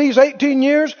 lo, these 18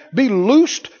 years, be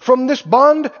loosed from this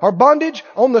bond or bondage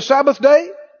on the Sabbath day?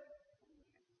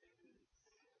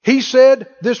 He said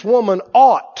this woman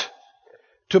ought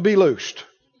to be loosed.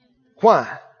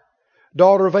 Why?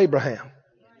 Daughter of Abraham.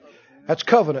 That's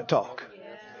covenant talk.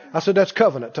 I said that's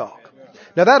covenant talk.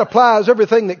 Now that applies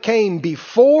everything that came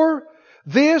before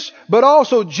this, but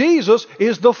also Jesus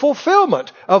is the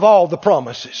fulfillment of all the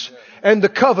promises and the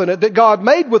covenant that God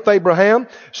made with Abraham.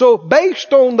 So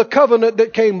based on the covenant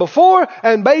that came before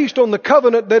and based on the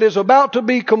covenant that is about to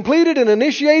be completed and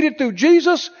initiated through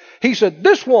Jesus, he said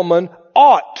this woman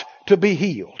ought to be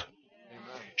healed.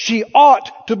 She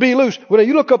ought to be loosed. When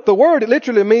you look up the word, it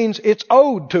literally means it's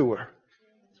owed to her.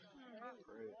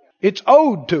 It's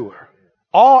owed to her.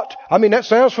 Ought, that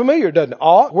sounds familiar, doesn't it?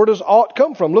 Ought, where does ought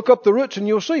come from? Look up the roots and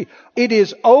you'll see. It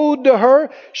is owed to her.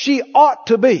 She ought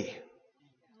to be.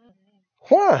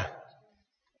 Why?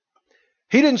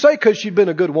 He didn't say because she'd been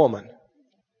a good woman.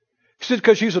 He said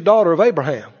because she's a daughter of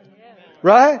Abraham.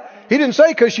 Right? He didn't say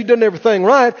because she'd done everything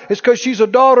right. It's because she's a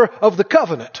daughter of the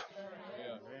covenant.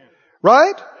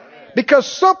 Right? Because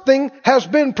something has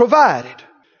been provided.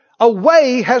 A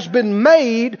way has been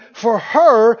made for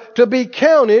her to be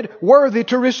counted worthy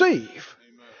to receive,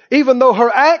 even though her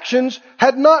actions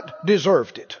had not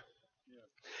deserved it.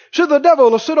 So the devil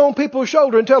will sit on people's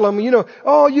shoulder and tell them,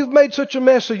 oh, you've made such a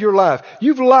mess of your life.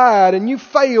 You've lied and you've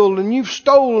failed and you've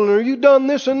stolen or you've done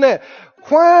this and that.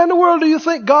 Why in the world do you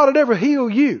think God would ever heal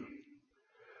you?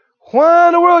 Why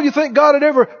in the world do you think God would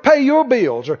ever pay your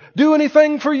bills or do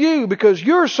anything for you because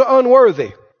you're so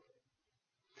unworthy?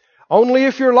 Only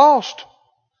if you're lost.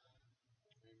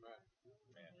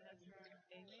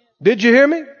 Did you hear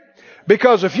me?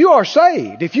 Because if you are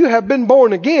saved, if you have been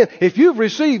born again, if you've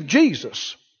received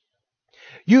Jesus,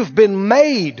 you've been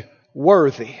made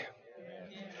worthy.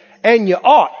 And you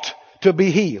ought to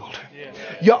be healed.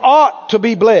 You ought to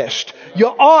be blessed. You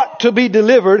ought to be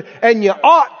delivered. And you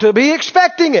ought to be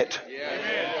expecting it.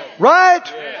 Right?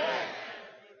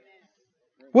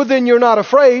 Well, then you're not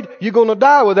afraid you're going to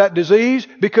die with that disease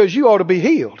because you ought to be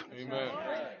healed. Amen.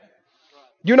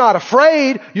 You're not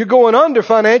afraid you're going under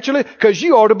financially because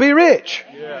you ought to be rich.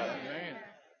 Yeah.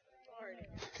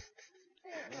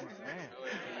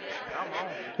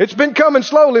 It's been coming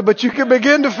slowly, but you can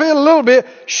begin to feel a little bit.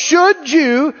 Should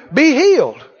you be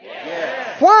healed?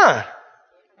 Yeah. Why?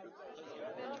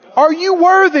 Are you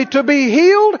worthy to be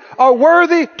healed or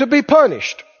worthy to be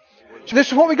punished? So this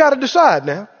is what we got to decide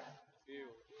now.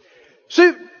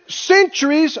 See,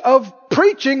 centuries of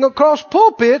preaching across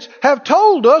pulpits have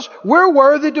told us we're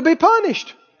worthy to be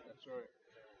punished.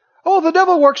 Oh, the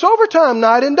devil works overtime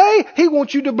night and day. He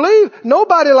wants you to believe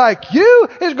nobody like you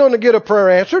is going to get a prayer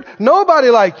answered. Nobody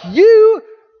like you.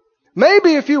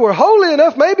 Maybe if you were holy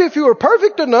enough, maybe if you were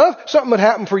perfect enough, something would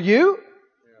happen for you.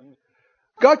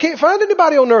 God can't find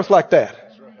anybody on earth like that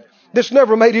that's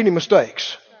never made any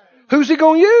mistakes. Who's He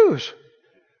going to use?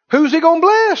 Who's He going to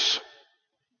bless?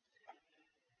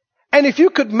 And if you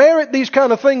could merit these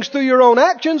kind of things through your own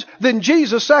actions, then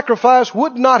Jesus' sacrifice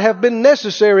would not have been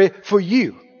necessary for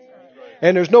you.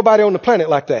 And there's nobody on the planet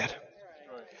like that.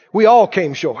 We all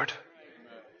came short.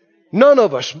 None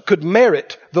of us could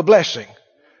merit the blessing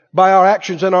by our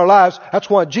actions in our lives. That's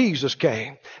why Jesus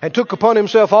came and took upon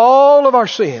Himself all of our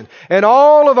sin and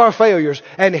all of our failures.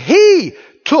 And He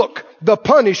took the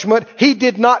punishment He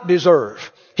did not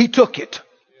deserve. He took it.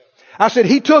 I said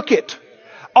He took it.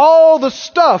 All the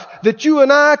stuff that you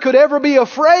and I could ever be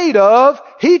afraid of,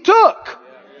 He took.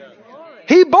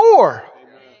 He bore.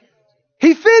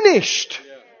 He finished.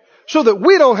 So that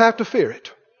we don't have to fear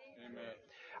it.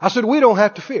 I said we don't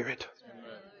have to fear it.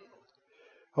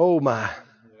 Oh my.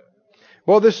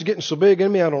 Well, this is getting so big in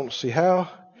me, I don't see how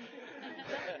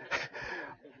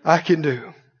I can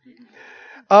do.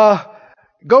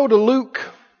 Go to Luke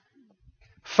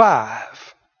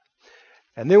 5.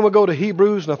 And then we'll go to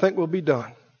Hebrews and I think we'll be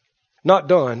done. Not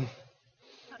done.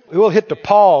 We will hit the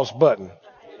pause button.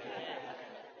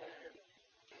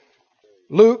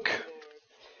 Luke.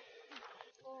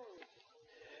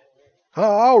 I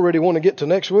already want to get to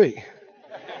next week.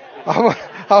 I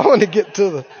want to get to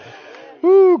the...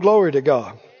 glory to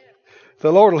God.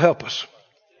 The Lord will help us.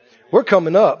 We're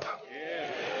coming up.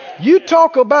 You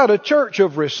talk about a church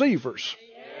of receivers.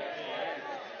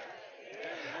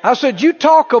 I said, you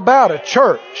talk about a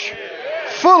church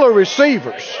full of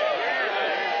receivers.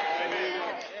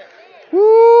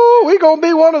 We're going to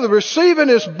be one of the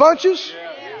receivingest bunches.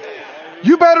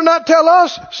 You better not tell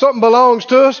us something belongs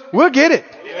to us. We'll get it.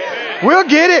 We'll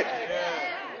get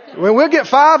it. We'll get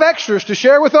 5 extras to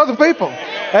share with other people.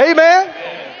 Amen.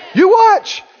 You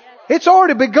watch. It's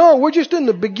already begun. We're just in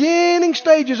the beginning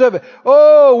stages of it.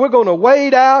 Oh, we're going to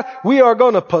wade out. We are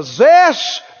going to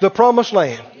possess the promised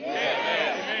land.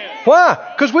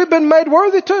 Why? Because we've been made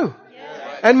worthy to.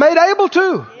 And made able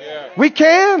to. We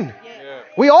can.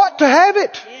 We ought to have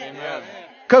it.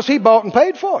 Because He bought and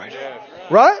paid for it.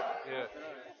 Right?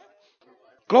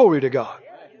 Glory to God.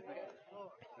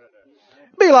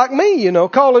 Be like me,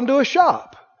 calling to a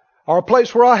shop or a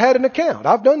place where I had an account.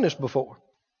 I've done this before.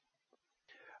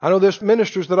 I know there's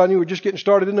ministers that I knew were just getting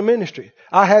started in the ministry.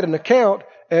 I had an account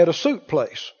at a suit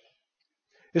place.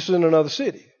 This is in another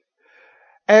city.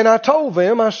 And I told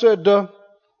them, I said, go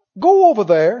over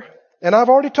there, and I've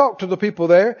already talked to the people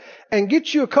there, and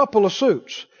get you a couple of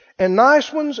suits. And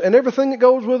nice ones, and everything that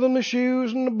goes with them, the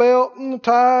shoes and the belt and the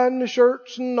tie and the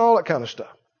shirts and all that kind of stuff.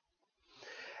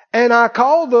 And I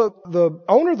called the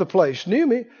owner of the place, knew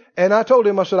me, and I told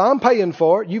him, I said, I'm paying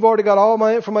for it. You've already got all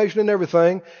my information and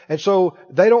everything. And so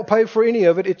they don't pay for any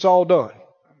of it. It's all done.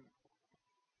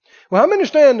 Well, I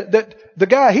understand that the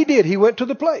guy, he went to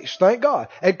the place, thank God.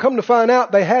 And come to find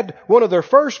out, they had one of their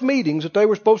first meetings that they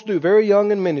were supposed to do, very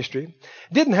young in ministry,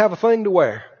 didn't have a thing to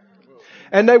wear.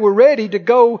 And they were ready to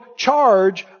go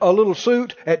charge a little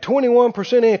suit at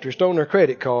 21% interest on their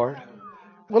credit card.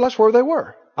 Well, that's where they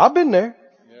were. I've been there.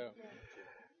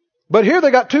 But here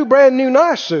they got 2 brand new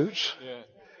nice suits.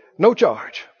 No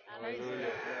charge.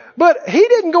 But he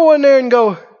didn't go in there and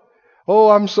go, oh,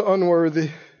 I'm so unworthy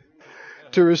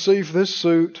to receive this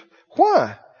suit.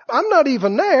 Why? I'm not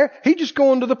even there. He just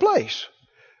going to the place.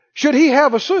 Should he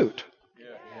have a suit?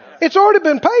 It's already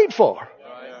been paid for.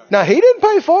 Now, he didn't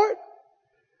pay for it.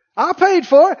 I paid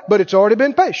for it, but it's already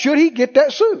been paid. Should he get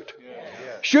that suit?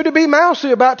 Should he be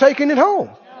mousy about taking it home?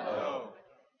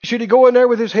 Should he go in there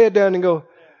with his head down and go,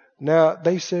 now,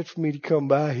 they said for me to come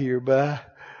by here, but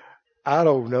I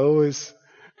don't know. Is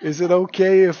it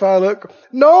okay if I look?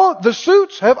 No, the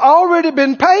suits have already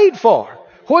been paid for.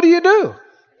 What do?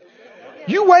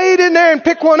 You wade in there and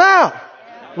pick one out,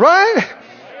 right?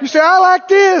 You say, I like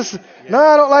this. No,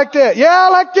 I don't like that. Yeah, I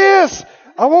like this.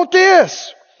 I want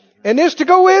this. And this to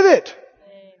go with it.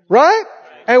 Right?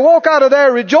 And walk out of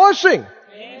there rejoicing.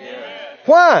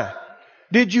 Why?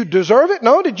 Did you deserve it?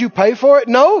 No. Did you pay for it?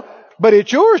 No. But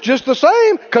it's yours just the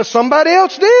same because somebody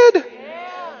else did.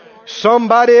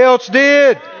 Somebody else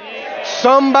did.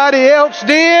 Somebody else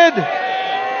did.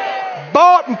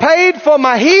 Bought and paid for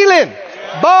my healing.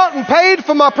 Bought and paid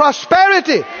for my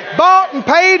prosperity. Bought and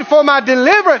paid for my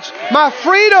deliverance, my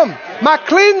freedom, my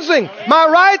cleansing, my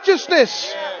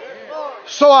righteousness.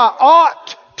 So I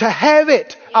ought to have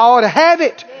it. I ought to have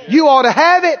it. You ought to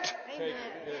have it.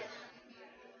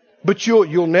 But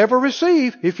you'll never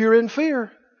receive if you're in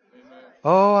fear.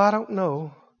 Oh, I don't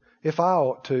know if I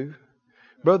ought to.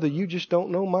 Brother, you just don't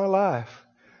know my life.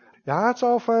 Now, that's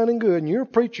all fine and good, and you're a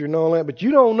preacher and all that, but you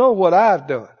don't know what I've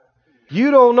done. You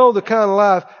don't know the kind of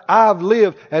life I've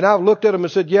lived, and I've looked at them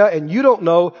and said, yeah, and you don't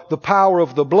know the power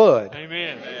of the blood.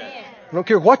 Amen. I don't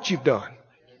care what you've done.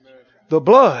 The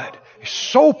blood is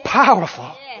so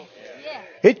powerful.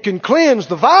 It can cleanse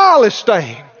the vilest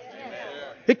stain.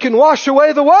 It can wash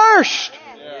away the worst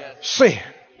sin.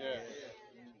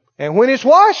 And when it's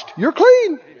washed, you're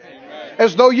clean.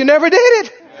 As though you never did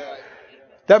it.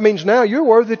 That means now you're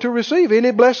worthy to receive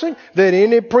any blessing that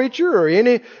any preacher or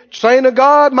any saint of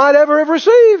God might ever have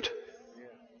received.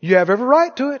 You have every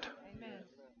right to it.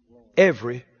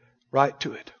 Every right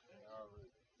to it.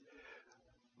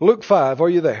 Luke 5, are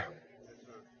you there?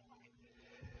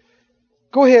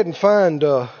 Go ahead and find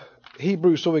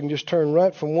Hebrews so we can just turn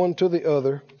right from one to the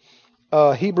other.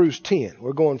 Hebrews 10.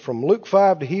 We're going from Luke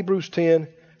 5 to Hebrews 10.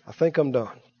 I think I'm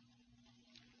done.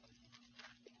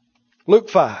 Luke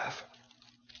 5.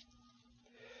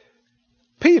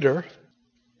 Peter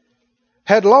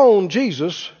had loaned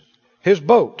Jesus his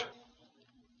boat.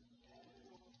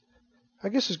 I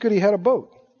guess it's good he had a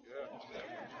boat.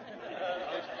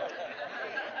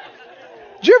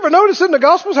 Did you ever notice in the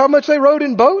Gospels how much they rode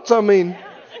in boats? I mean,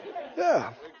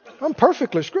 yeah, I'm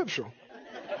perfectly scriptural.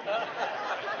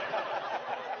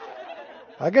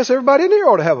 I guess everybody in here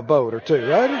ought to have a boat or two,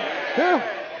 right?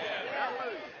 Yeah.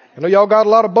 I know y'all got a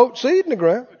lot of boat seed in the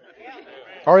ground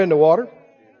or in the water.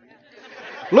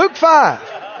 Luke 5.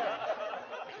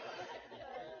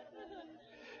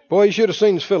 Boy, you should have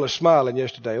seen Phyllis smiling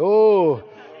yesterday. Oh,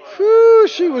 whew,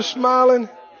 she was smiling.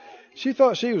 She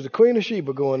thought she was the Queen of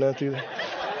Sheba going down through there.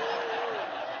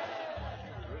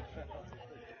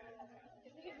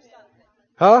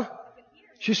 Huh?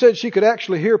 She said she could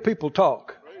actually hear people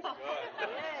talk.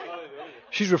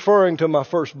 She's referring to my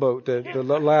first boat, the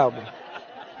loud one.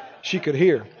 She could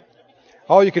hear.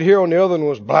 All you could hear on the other one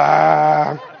was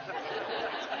blah.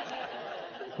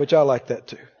 Which I like that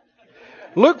too.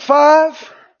 Luke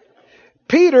 5.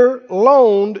 Peter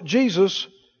loaned Jesus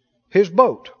his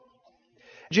boat.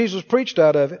 Jesus preached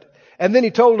out of it. And then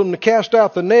he told them to cast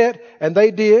out the net. And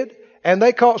they did. And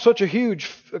they caught such a huge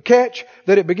catch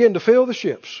that it began to fill the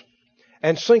ships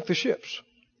and sink the ships.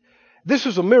 This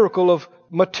is a miracle of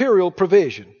material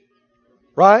provision.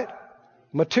 Right?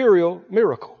 Material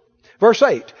miracle. Verse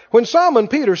 8. When Simon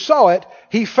Peter saw it,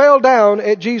 he fell down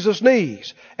at Jesus'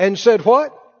 knees and said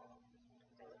what?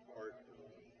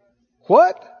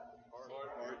 What?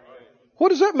 What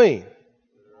does that mean?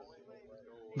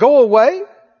 Go away?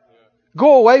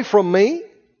 Go away from me?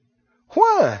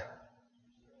 Why?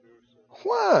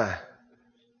 Why?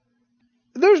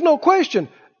 There's no question.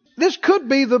 This could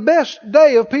be the best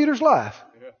day of Peter's life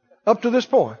up to this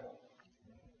point.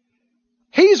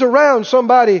 He's around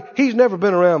somebody he's never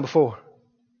been around before.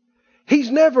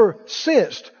 He's never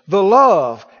sensed the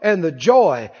love and the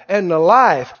joy and the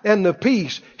life and the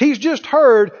peace. He's just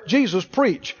heard Jesus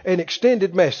preach an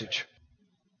extended message.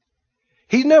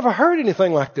 He's never heard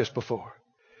anything like this before.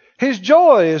 His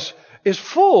joy is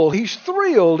full. He's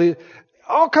thrilled.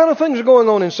 All kind of things are going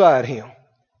on inside him.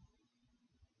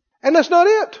 And that's not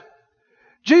it.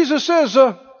 Jesus says,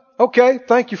 okay,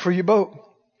 thank you for your boat.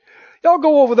 Y'all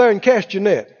go over there and cast your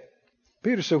net.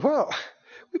 Peter said, well,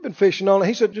 we've been fishing all night.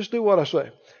 He said, just do what I say.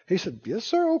 He said, yes,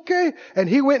 sir, okay. And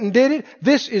he went and did it.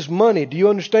 This is money. Do you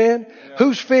understand? Yeah.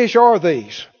 Whose fish are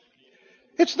these?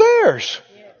 It's theirs.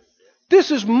 Yes.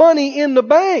 This is money in the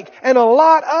bank, and a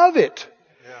lot of it.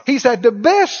 Yeah. He's had the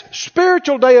best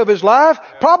spiritual day of his life,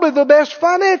 probably the best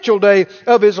financial day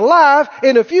of his life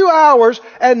in a few hours.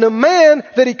 And the man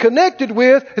that he connected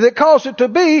with, that caused it to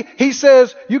be, he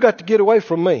says, you got to get away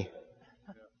from me.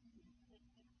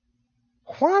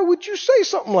 Why would you say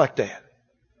something like that?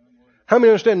 How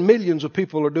many understand millions of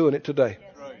people are doing it today?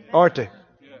 Aren't they?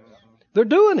 They're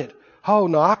doing it. Oh,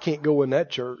 no, I can't go in that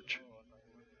church.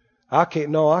 I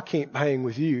can't hang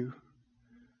with you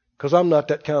because I'm not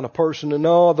that kind of person. And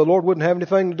no, the Lord wouldn't have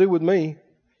anything to do with me.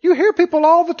 You hear people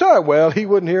all the time. Well, he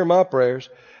wouldn't hear my prayers.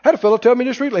 I had a fellow tell me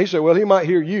just recently. He said, well, he might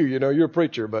hear you. You know, you're a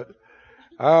preacher, but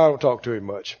I don't talk to him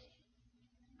much.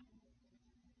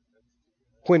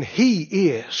 When he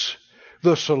is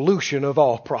the solution of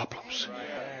all problems.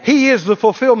 He is the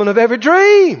fulfillment of every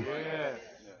dream.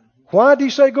 Why do you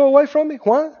say go away from me?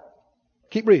 Why?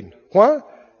 Keep reading. Why?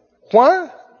 Why?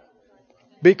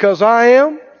 Because I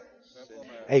am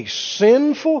a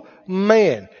sinful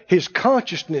man. His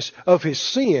consciousness of his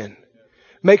sin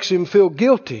makes him feel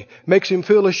guilty, makes him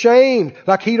feel ashamed,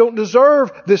 like he don't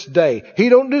deserve this day. He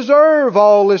don't deserve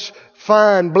all this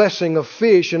fine blessing of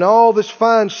fish and all this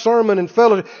fine sermon and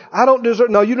fellowship. I don't deserve.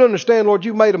 No, you don't understand, Lord.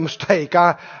 You made a mistake.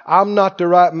 I'm not the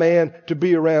right man to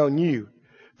be around you.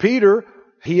 Peter,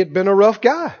 he had been a rough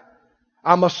guy.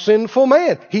 I'm a sinful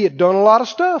man. He had done a lot of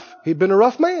stuff. He'd been a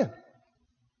rough man.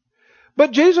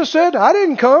 But Jesus said, I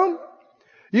didn't come.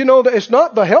 You know, it's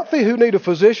not the healthy who need a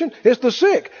physician. It's the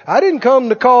sick. I didn't come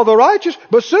to call the righteous,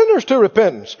 but sinners to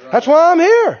repentance. Right. That's why I'm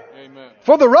here. Amen.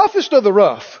 For the roughest of the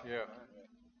rough. Yeah.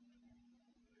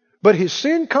 But his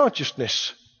sin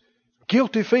consciousness,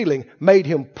 guilty feeling, made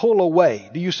him pull away.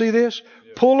 Do you see this?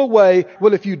 Yeah. Pull away.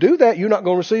 Well, if you do that, you're not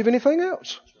going to receive anything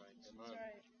else.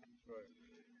 Right.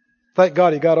 Thank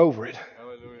God he got over it.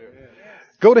 Hallelujah.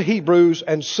 Go to Hebrews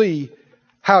and see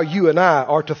how you and I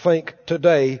are to think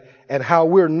today, and how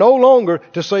we're no longer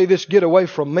to say this, get away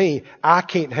from me. I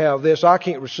can't have this. I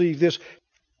can't receive this.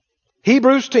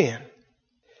 Hebrews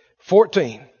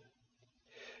 10:14.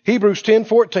 Hebrews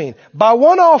 10:14. By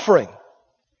one offering,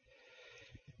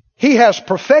 he has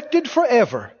perfected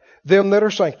forever them that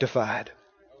are sanctified.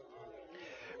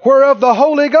 Whereof the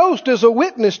Holy Ghost is a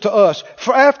witness to us.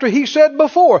 For after he said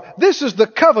before, this is the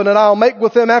covenant I'll make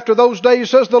with them after those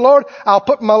days, says the Lord. I'll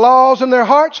put my laws in their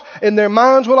hearts, in their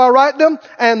minds will I write them,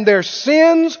 and their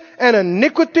sins and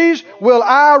iniquities will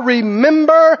I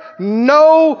remember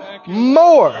no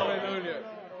more.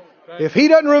 If he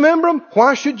doesn't remember them,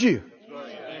 why should you?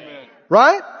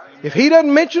 Right? If he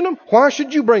doesn't mention them, why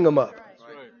should you bring them up?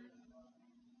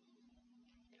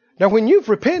 Now when you've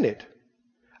repented,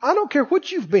 I don't care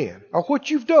what you've been or what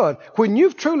you've done. When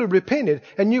you've truly repented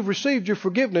and you've received your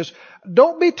forgiveness,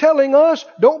 don't be telling us,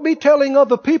 don't be telling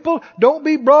other people, don't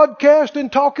be broadcasting,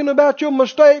 talking about your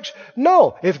mistakes.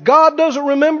 No, if God doesn't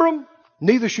remember them,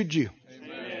 neither should you.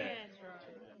 Amen.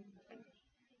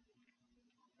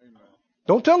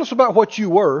 Don't tell us about what you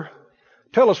were.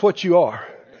 Tell us what you are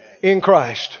in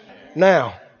Christ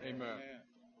now. Amen.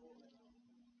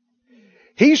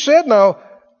 He said now,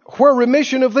 where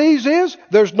remission of these is,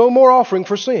 there's no more offering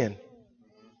for sin.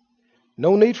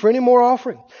 No need for any more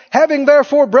offering. Having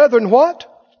therefore, brethren, what?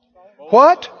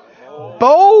 What?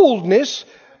 Boldness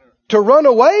to run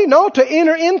away? No, to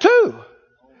enter into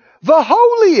the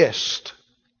holiest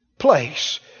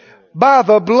place by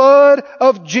the blood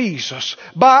of Jesus,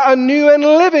 by a new and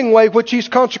living way which He's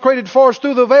consecrated for us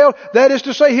through the veil, that is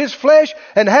to say His flesh,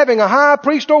 and having a high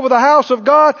priest over the house of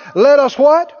God, let us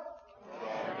what?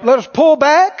 Let us pull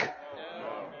back?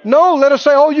 No, let us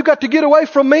say, oh, you got to get away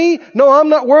from me. No, I'm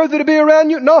not worthy to be around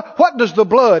you. No, what does the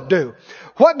blood do?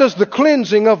 What does the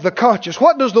cleansing of the conscience?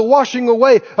 What does the washing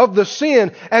away of the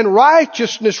sin and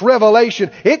righteousness revelation?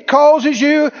 It causes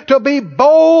you to be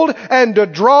bold and to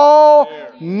draw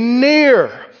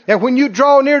near. And when you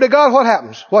draw near to God, what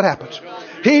happens? What happens?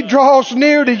 He draws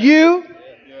near to you.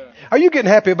 Are you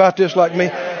getting happy about this like me?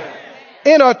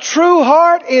 in a true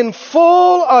heart, in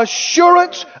full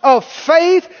assurance of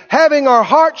faith, having our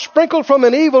hearts sprinkled from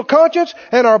an evil conscience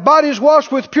and our bodies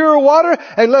washed with pure water,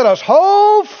 and let us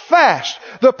hold fast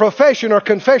the profession or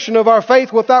confession of our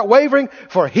faith without wavering,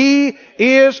 for He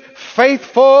is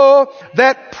faithful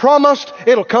that promised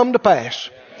it'll come to pass.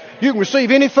 You can receive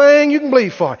anything you can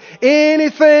believe for.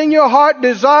 Anything your heart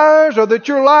desires or that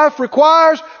your life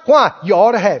requires. Why? You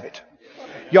ought to have it.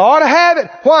 You ought to have it.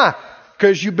 Why?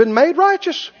 Because you've been made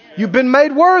righteous. You've been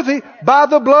made worthy by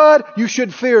the blood. You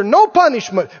should fear no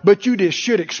punishment, but you just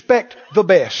should expect the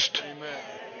best.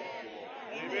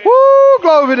 Woo!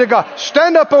 Glory to God.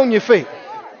 Stand up on your feet.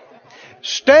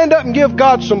 Stand up and give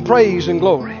God some praise and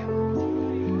glory.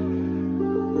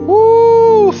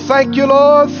 Woo! Thank you,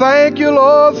 Lord. Thank you,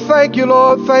 Lord. Thank you,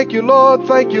 Lord. Thank you, Lord.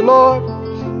 Thank you,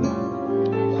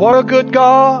 Lord. What a good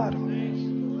God.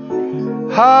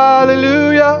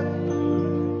 Hallelujah.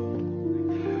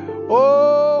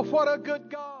 Oh, what a good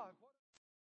God.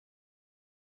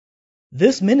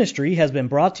 This ministry has been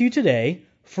brought to you today,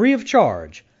 free of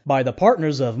charge, by the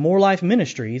partners of More Life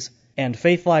Ministries and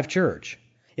Faith Life Church.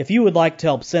 If you would like to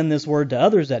help send this word to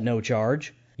others at no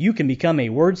charge, you can become a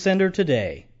word sender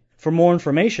today. For more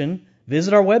information,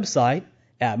 visit our website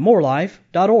at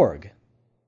morelife.org.